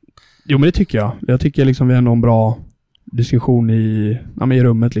där? Jo men det tycker jag. Jag tycker liksom vi har en bra diskussion i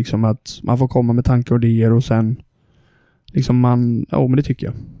rummet liksom, att man får komma med tankar och idéer och sen liksom men det tycker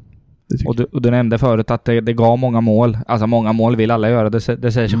jag. Och du nämnde förut att det gav många mål. Alltså många mål vill alla göra. Det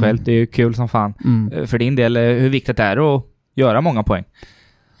säger sig självt. Det är ju kul som fan. För din del, hur viktigt är det att göra många poäng?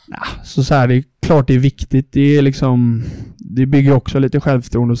 Så här, det är klart det är viktigt. Det är liksom, det bygger också lite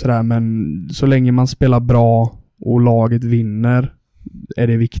självförtroende och sådär. Men så länge man spelar bra och laget vinner är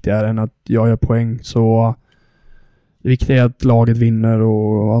det viktigare än att jag gör poäng. Så det viktiga är att laget vinner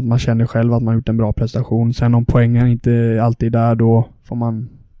och att man känner själv att man gjort en bra prestation. Sen om poängen inte alltid är där, då får man...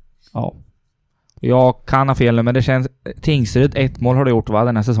 Ja. Jag kan ha fel, men det känns... Tingsryd, 1 mål har du gjort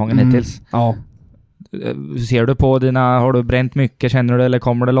den här säsongen hittills. Ja. Ser du på har du bränt mycket, känner du det, eller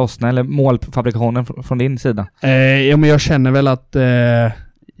kommer det lossna, eller målfabrikationen från din sida? Ja, men jag känner väl att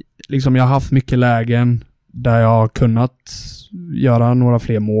liksom jag har haft mycket lägen där jag har kunnat göra några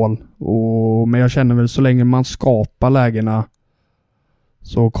fler mål. Men jag känner väl så länge man skapar lägena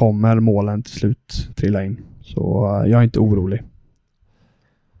så kommer målen till slut trilla in. Så jag är inte orolig.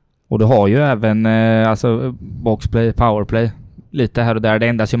 Och du har ju även boxplay, powerplay lite här och där. Det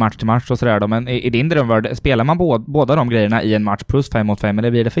ändras ju match till match och sådär då. Men i din drömvärld, spelar man båda de grejerna i en match plus 5 mot 5,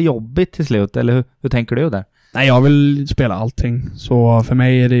 eller blir det för jobbigt till slut? Eller hur tänker du där? Nej, jag vill spela allting. Så för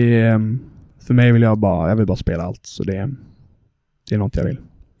mig är det... För mig vill jag vill bara spela allt. Så det är något jag vill.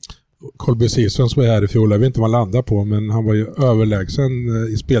 Colby Season som är här i fjol, jag vet inte vad han landar på, men han var ju överlägsen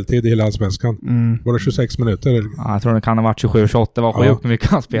i speltid i hela allsvenskan. Var det 26 minuter? Ja, jag tror det kan ha varit 27-28. Det var sjukt mycket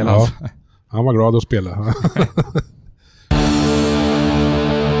han spelade. Ja. Han var glad att spela.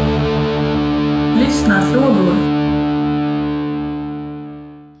 Lyssna frågor.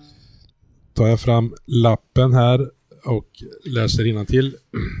 tar jag fram lappen här och läser innantill.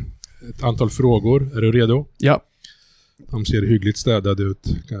 Ett antal frågor. Är du redo? Ja. De ser hyggligt städade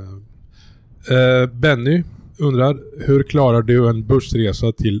ut. Benny undrar, hur klarar du en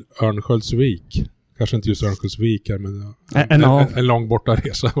bussresa till Örnsköldsvik? Kanske inte just Örnsköldsvik här, men en lång borta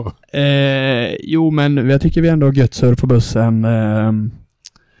resa. Jo, men jag tycker vi ändå har gött surr på bussen.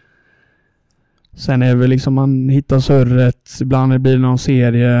 Sen är det väl liksom man hittar surret. Ibland blir det någon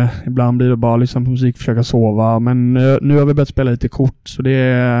serie. Ibland blir det bara liksom på musik försöka sova. Men nu har vi börjat spela lite kort, så det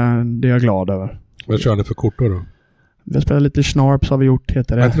är jag glad över. Vad kör ni för kort då? Vi har spelat lite Snarps har vi gjort,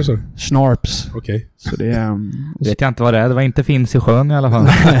 heter det. Vad heter det så? Snarps. Okej. Så det är... Vet jag inte vad det är. Det var inte finns i sjön i alla fall.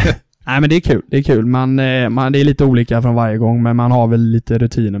 Nej, men det är kul. Det är kul. Det är lite olika från varje gång, men man har väl lite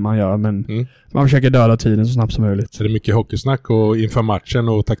rutiner man gör. Men man försöker döda tiden så snabbt som möjligt. Så det är mycket hockeysnack och inför matchen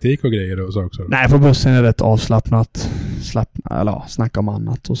och taktik och grejer och så också? Nej, på bussen är det rätt avslappnat. Snacka om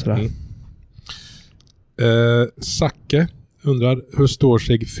annat och sådär. Zacke undrar, hur står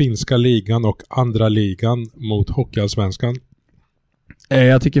sig finska ligan och andra ligan mot hockeyallsvenskan?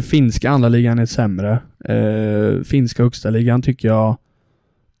 Jag tycker finska andra ligan är sämre. Finska högsta ligan tycker jag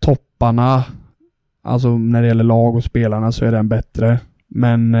topparna, alltså när det gäller lag och spelarna, så är den bättre.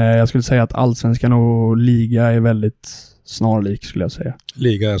 Men jag skulle säga att allsvenskan och liga är väldigt snarlik, skulle jag säga.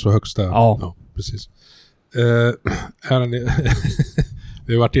 Liga är så högsta? Ja precis.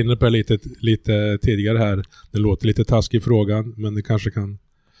 Vi har varit inne på det lite tidigare här. Det låter lite taskig frågan, men det kanske kan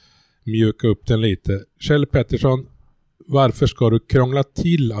mjuka upp den lite. Kjell Pettersson, varför ska du krångla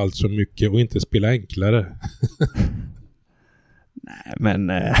till allt så mycket och inte spela enklare? Nej, men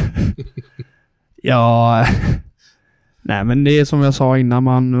nej, men det är som jag sa innan,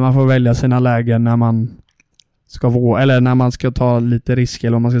 man får välja sina lägen när man ska eller när man ska ta lite risk,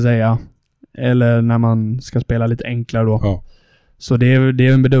 eller vad man ska säga, eller när man ska spela lite enklare då. Ja. Så det är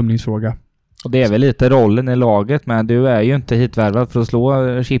en bedömningsfråga. Och det är väl lite rollen i laget, men du är ju inte hitvärvad för att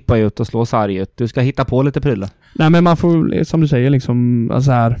slå Chippa ut och slå Sarg ut. Du ska hitta på lite prylar. Nej, men man får, som du säger, liksom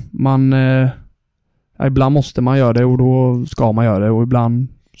så här, ibland måste man göra det och då ska man göra det, och ibland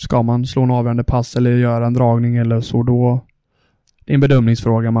ska man slå en avgörande pass eller göra en dragning eller så, då det är en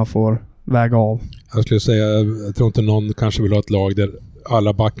bedömningsfråga man får väga av. Jag skulle säga, jag tror inte någon kanske vill ha ett lag där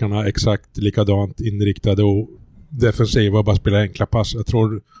alla backarna är exakt likadant inriktade och defensiva och bara spela enkla pass. Jag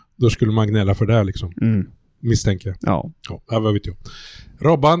tror då skulle man gnälla för det liksom. Misstänker jag. Ja, vad vet jag.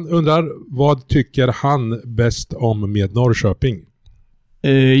 Robban undrar, vad tycker han bäst om med Norrköping?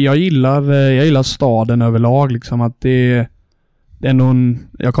 Jag gillar staden överlag, liksom, att det är ändå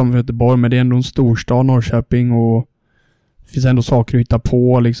jag kommer från Göteborg, men det är ändå en storstad, Norrköping, och det finns ändå saker att hitta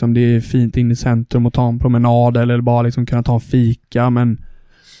på, liksom. Det är fint in i centrum att ta en promenad eller bara liksom kunna ta en fika, men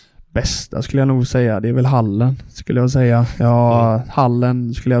bästa skulle jag nog säga, det är väl hallen, skulle jag säga. Ja,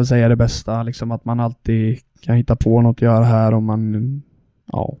 hallen skulle jag säga är det bästa, liksom, att man alltid kan hitta på något att göra här, och man,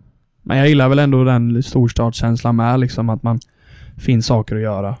 ja. Men jag gillar väl ändå den storstadskänslan med, liksom, att man finns saker att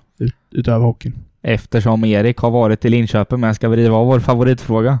göra utöver hockeyn. Eftersom Erik har varit i Linköping, men ska vi riva av vår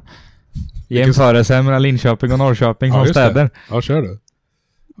favoritfråga. Jämförelse mellan Linköping och Norrköping som städer. Ja, kör du.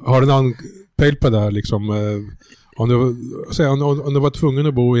 Har du någon pejl på det här, liksom, om du var tvungen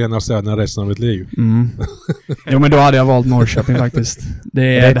att bo i en av städerna resten av ditt liv? Jo, men då hade jag valt Norrköping faktiskt.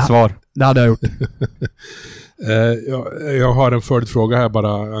 Det är rätt svar. Det hade jag gjort. Jag har en följdfråga här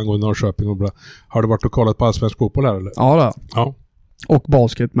bara angående Norrköping. Och bra. Har du varit och kollat på allsvensk fotboll här, eller? Ja, då. Ja. Och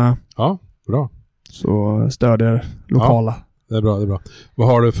basket med. Ja, bra. Så stöder lokala. Ja, det är bra. Vad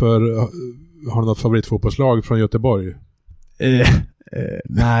har du har du något favoritfotbollslag från Göteborg?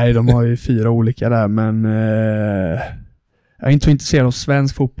 Nej, de har ju 4 olika där, men jag är inte så intresserad av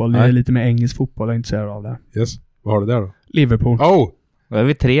svensk fotboll. Det är lite mer engelsk fotboll jag är intresserad av det. Yes. Vad har du där då? Liverpool. Då är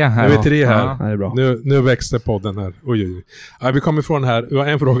vi 3 här. Nu är vi 3 här. Ja, det är bra. Nu växte podden här. Oj. Ja, vi kommer ifrån här. Vi har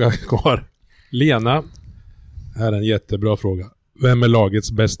en fråga kvar. Lena. Här är en jättebra fråga. Vem är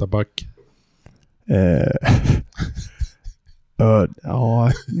lagets bästa back?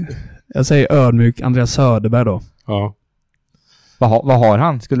 Ja, jag säger ödmjuk Andreas Söderberg då. Ja. Vad har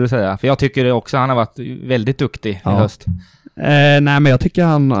han, skulle du säga? För jag tycker också han har varit väldigt duktig i höst. Nej, men jag tycker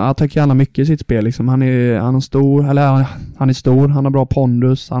han har mycket i sitt spel. Liksom. Han är stor, han har bra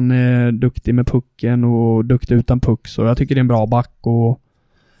pondus, han är duktig med pucken och duktig utan puck. Så jag tycker det är en bra back, och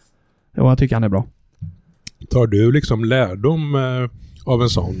jag tycker han är bra. Tar du liksom lärdom av en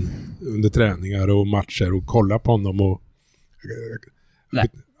sån under träningar och matcher och kolla på honom och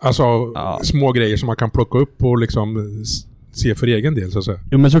små grejer som man kan plocka upp och liksom se för egen del så att säga.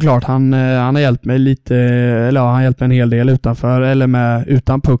 Jo men såklart, han har hjälpt mig lite, eller ja, han har hjälpt mig en hel del utanför, eller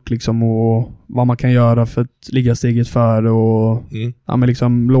utan puck liksom, och vad man kan göra för att ligga steget före och ja, men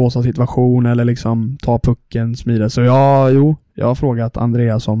liksom låsa situation eller liksom ta pucken smidigt. Så jag har frågat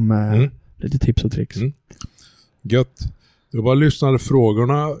Andreas om lite tips och tricks. Gött. Det var lyssnade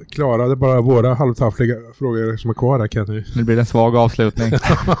frågorna klara. Det är bara våra halvtaffliga frågor som är kvar här, Kenny. Nu blir det en svag avslutning.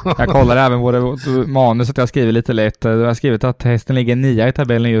 Jag kollar även våra manus att jag skriver lite lätt. Jag har skrivit att hästen ligger 9 i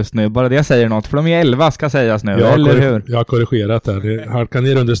tabellen just nu. Bara det säger något. För de är 11 ska sägas nu, eller hur? Jag har korrigerat där. Det halkar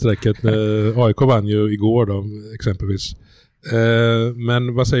ner under strecket. AIK vann ju igår då, exempelvis.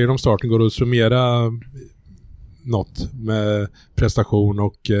 Men vad säger du om starten? Går det att summera något med prestation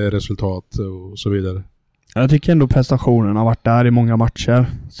och resultat och så vidare? Jag tycker ändå prestationen har varit där i många matcher.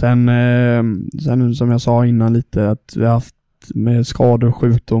 Sen som jag sa innan lite, att vi har haft med skador,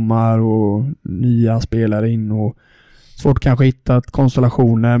 sjukdomar och nya spelare in och svårt kanske hitta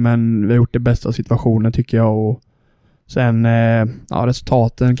konstellationer, men vi har gjort det bästa situationen tycker jag. Och sen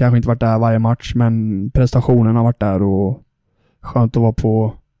resultaten kanske inte varit där varje match, men prestationen har varit där och skönt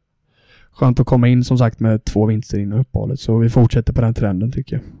att komma in som sagt med 2 vinster in i uppehållet. Så vi fortsätter på den trenden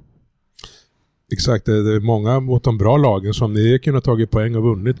tycker jag. Exakt, det är många mot de bra lagen som ni kunnat tagit poäng och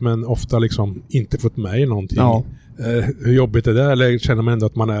vunnit, men ofta liksom inte fått med i någonting. Ja. Hur jobbigt är det? Eller känner man ändå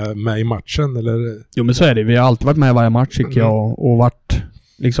att man är med i matchen? Eller? Jo men så är det, vi har alltid varit med i varje match tycker jag, och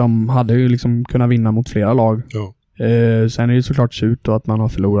hade ju liksom kunnat vinna mot flera lag. Ja. Sen är det såklart surt då att man har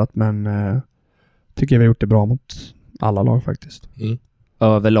förlorat, men tycker vi har gjort det bra mot alla lag faktiskt.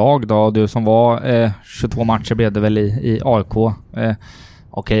 Överlag då, du som var 22 matcher blev det väl i AIK.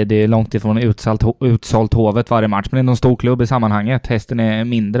 Okej, det är långt ifrån utsålt Hovet varje match, men det är någon stor klubb i sammanhanget. Hästen är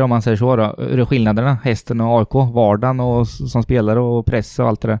mindre om man säger så då. Hur är skillnaderna? Hästen och AIK, vardagen och som spelare och press och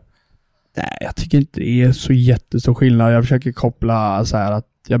allt det där? Nej, jag tycker inte det är så jättestor skillnad. Jag försöker koppla så här att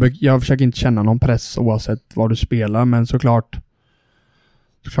jag försöker inte känna någon press oavsett vad du spelar, men såklart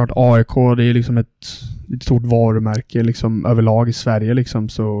AIK, det är liksom ett stort varumärke liksom överlag i Sverige liksom,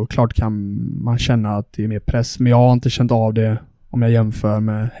 så klart kan man känna att det är mer press, men jag har inte känt av det om jag jämför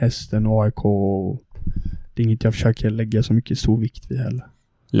med hästen och AIK. Det är inget jag försöker lägga så mycket stor vikt vid heller.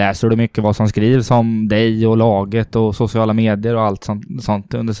 Läser du mycket vad som skrivs om dig och laget och sociala medier och allt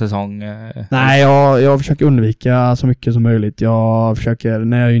sånt under säsong? Nej, jag försöker undvika så mycket som möjligt. Jag försöker,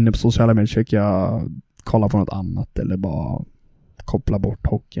 när jag är inne på sociala medier, försöker jag kolla på något annat eller bara koppla bort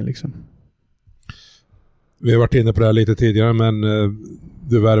hockeyn liksom. Vi har varit inne på det här lite tidigare, men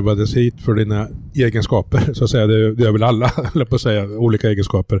du värvades hit för dina egenskaper, så att säga. Det är väl alla, eller på att säga, olika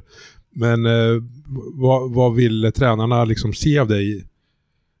egenskaper. Men vad vill tränarna liksom se av dig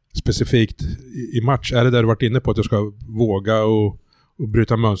specifikt i match? Är det där du varit inne på, att du ska våga och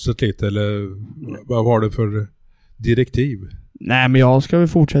bryta mönstret lite, eller vad har du för direktiv? Nej, men jag ska väl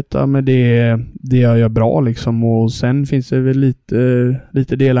fortsätta med det jag gör bra liksom, och sen finns det väl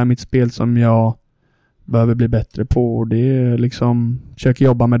lite delar i mitt spel som jag behöver bli bättre på, och det är liksom försöker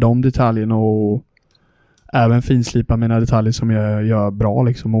jobba med de detaljerna och även finslipa mina detaljer som jag gör bra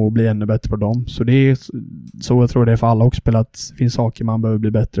liksom, och bli ännu bättre på dem. Så det är så jag tror det är för alla också, att det finns saker man behöver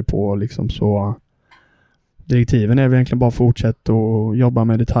bli bättre på liksom. Så direktiven är väl egentligen bara fortsätta och jobba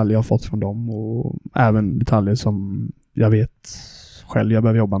med detaljer jag fått från dem, och även detaljer som jag vet själv jag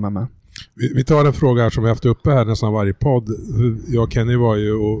behöver jobba med. Vi tar en fråga här som vi haft uppe här nästan varje podd. Jag och Kenny var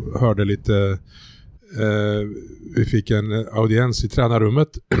ju och hörde lite. Vi fick en audiens i tränarrummet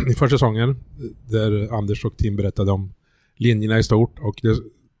i första säsongen där Anders och Tim berättade om linjerna i stort, och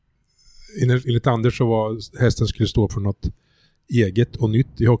enligt Anders så var hästen skulle stå för något eget och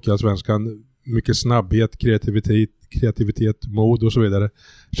nytt i Hockeyallsvenskan. Mycket snabbhet, kreativitet, mod och så vidare.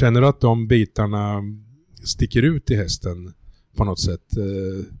 Känner du att de bitarna sticker ut i hästen på något sätt?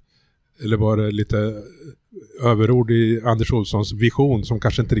 Eller var det lite överord i Anders Olssons vision som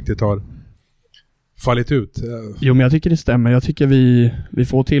kanske inte riktigt har fallit ut? Jo, men jag tycker det stämmer. Jag tycker vi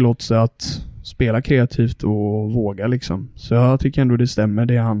får tillåtelse att spela kreativt och våga liksom. Så jag tycker ändå det stämmer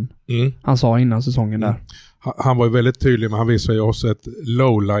det han sa innan säsongen där. Han var ju väldigt tydlig, men han visade ju oss ett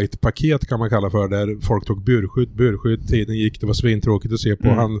lowlight-paket kan man kalla för, där folk tog burskydd, tiden gick, det var svintråkigt att se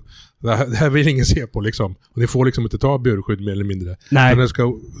på. Det här vill ingen se på liksom. Och ni får liksom inte ta burskydd mer eller mindre. Nej. Men det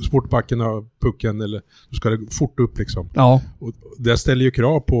ska sportbacken och pucken, eller då ska det fort upp liksom. Ja. Och det ställer ju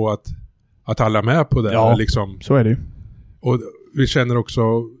krav på att alla är med på det. Ja, liksom. Så är det ju. Och vi känner också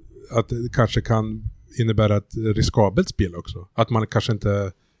att det kanske kan innebära ett riskabelt spel också. Att man kanske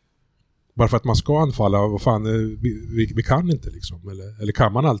inte, bara för att man ska anfalla, vad fan, vi kan inte liksom. Eller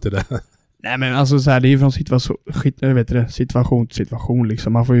kan man alltid det? Nej, men alltså så här, det är ju från situation till situation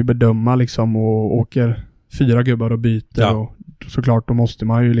liksom. Man får ju bedöma liksom, och åker 4 gubbar och byter. Ja. Och såklart då måste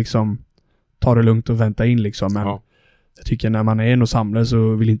man ju liksom ta det lugnt och vänta in liksom. Men jag tycker när man är en och samlar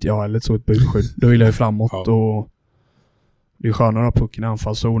så vill inte jag heller så ett busskydd. Då vill jag ju framåt och det är skönare att ha pucken i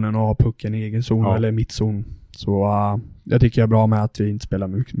anfallszonen och ha pucken i egen zon eller mittzon. Så jag tycker jag är bra med att vi inte spelar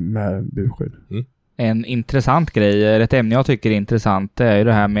med busskydd. En intressant grej, ett ämne jag tycker är intressant, är ju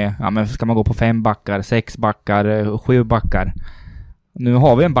det här med, men ska man gå på 5 backar, 6 backar, 7 backar? Nu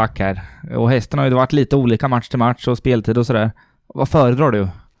har vi en back här och hästen har ju varit lite olika match till match och speltid och sådär. Vad föredrar du?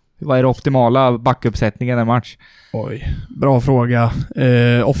 Vad är det optimala backuppsättningen i en match? Oj, bra fråga.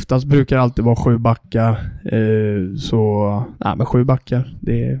 Oftast brukar det alltid vara 7 backar. Men 7 backar,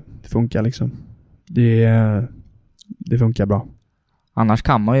 det funkar liksom. Det funkar bra. Annars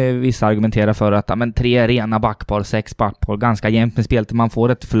kan man ju vissa argumentera för att 3 rena backpar, 6 backpar, ganska jämnt med spel till man får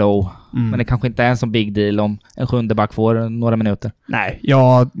ett flow. Men det kanske inte är en sån big deal om en 7:e back får några minuter. Nej,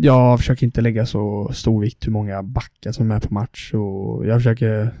 jag försöker inte lägga så stor vikt hur många backar som är på match. Och jag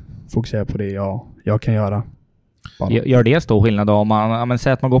försöker fokusera på det jag kan göra. Gör det stor skillnad då? Om man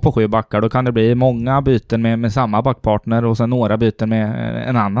säger att man går på 7 backar, då kan det bli många byten med samma backpartner och sen några byten med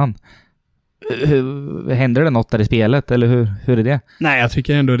en annan. Händer det något där i spelet eller hur är det? Nej, jag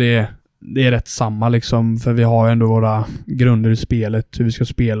tycker ändå det är rätt samma liksom, för vi har ändå våra grunder i spelet, hur vi ska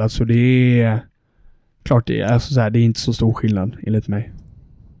spela, så det är klart det är inte så stor skillnad enligt mig.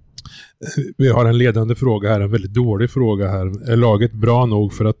 Vi har en ledande fråga här, en väldigt dålig fråga här. Är laget bra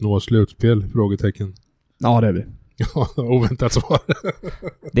nog för att nå slutspel? Frågetecken. Ja, det är vi. Ja, oväntat svar.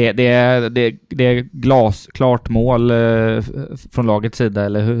 Det är glasklart mål från lagets sida,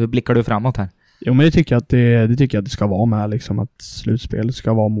 eller hur blickar du framåt här? Jo, men det tycker jag att det ska vara med liksom, att slutspelet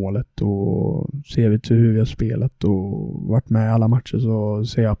ska vara målet, och ser vi till hur vi har spelat och varit med i alla matcher så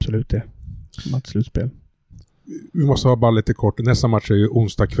ser jag absolut det som ett slutspel. Vi måste ha bara lite kort. Nästa match är ju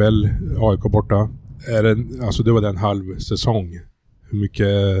onsdag kväll, AIK borta. Det var den halv säsong. Hur mycket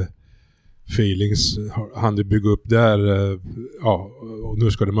feelings han du bygga upp där, och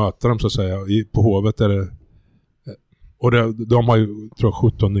nu ska du möta dem så att säga. På Hovet är det, och de har ju, tror jag,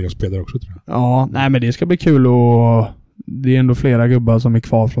 17 nya spelare också, tror jag. Ja, nej, men det ska bli kul, och det är ändå flera gubbar som är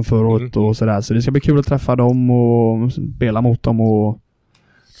kvar från förra året och sådär, så det ska bli kul att träffa dem och spela mot dem, och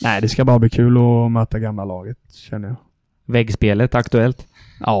nej, det ska bara bli kul att möta gamla laget, känner jag. Väggspelet aktuellt?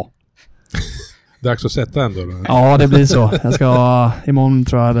 Ja. Dags att sätta ändå då. Ja, det blir så. Imorgon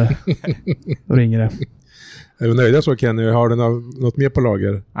tror jag då ringer det. Är du nöjd så, Kenny? Har du något mer på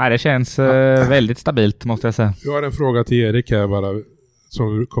lager? Nej, det känns väldigt stabilt, måste jag säga. Jag har en fråga till Erik här bara,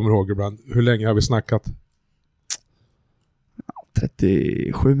 som du kommer ihåg ibland. Hur länge har vi snackat?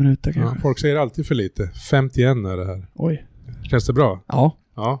 37 minuter kanske. Ja, folk säger alltid för lite. 51 är det här. Oj. Känns det bra?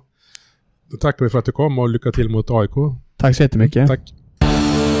 Ja. Då tackar vi för att du kom och lycka till mot AIK. Tack så jättemycket. Tack.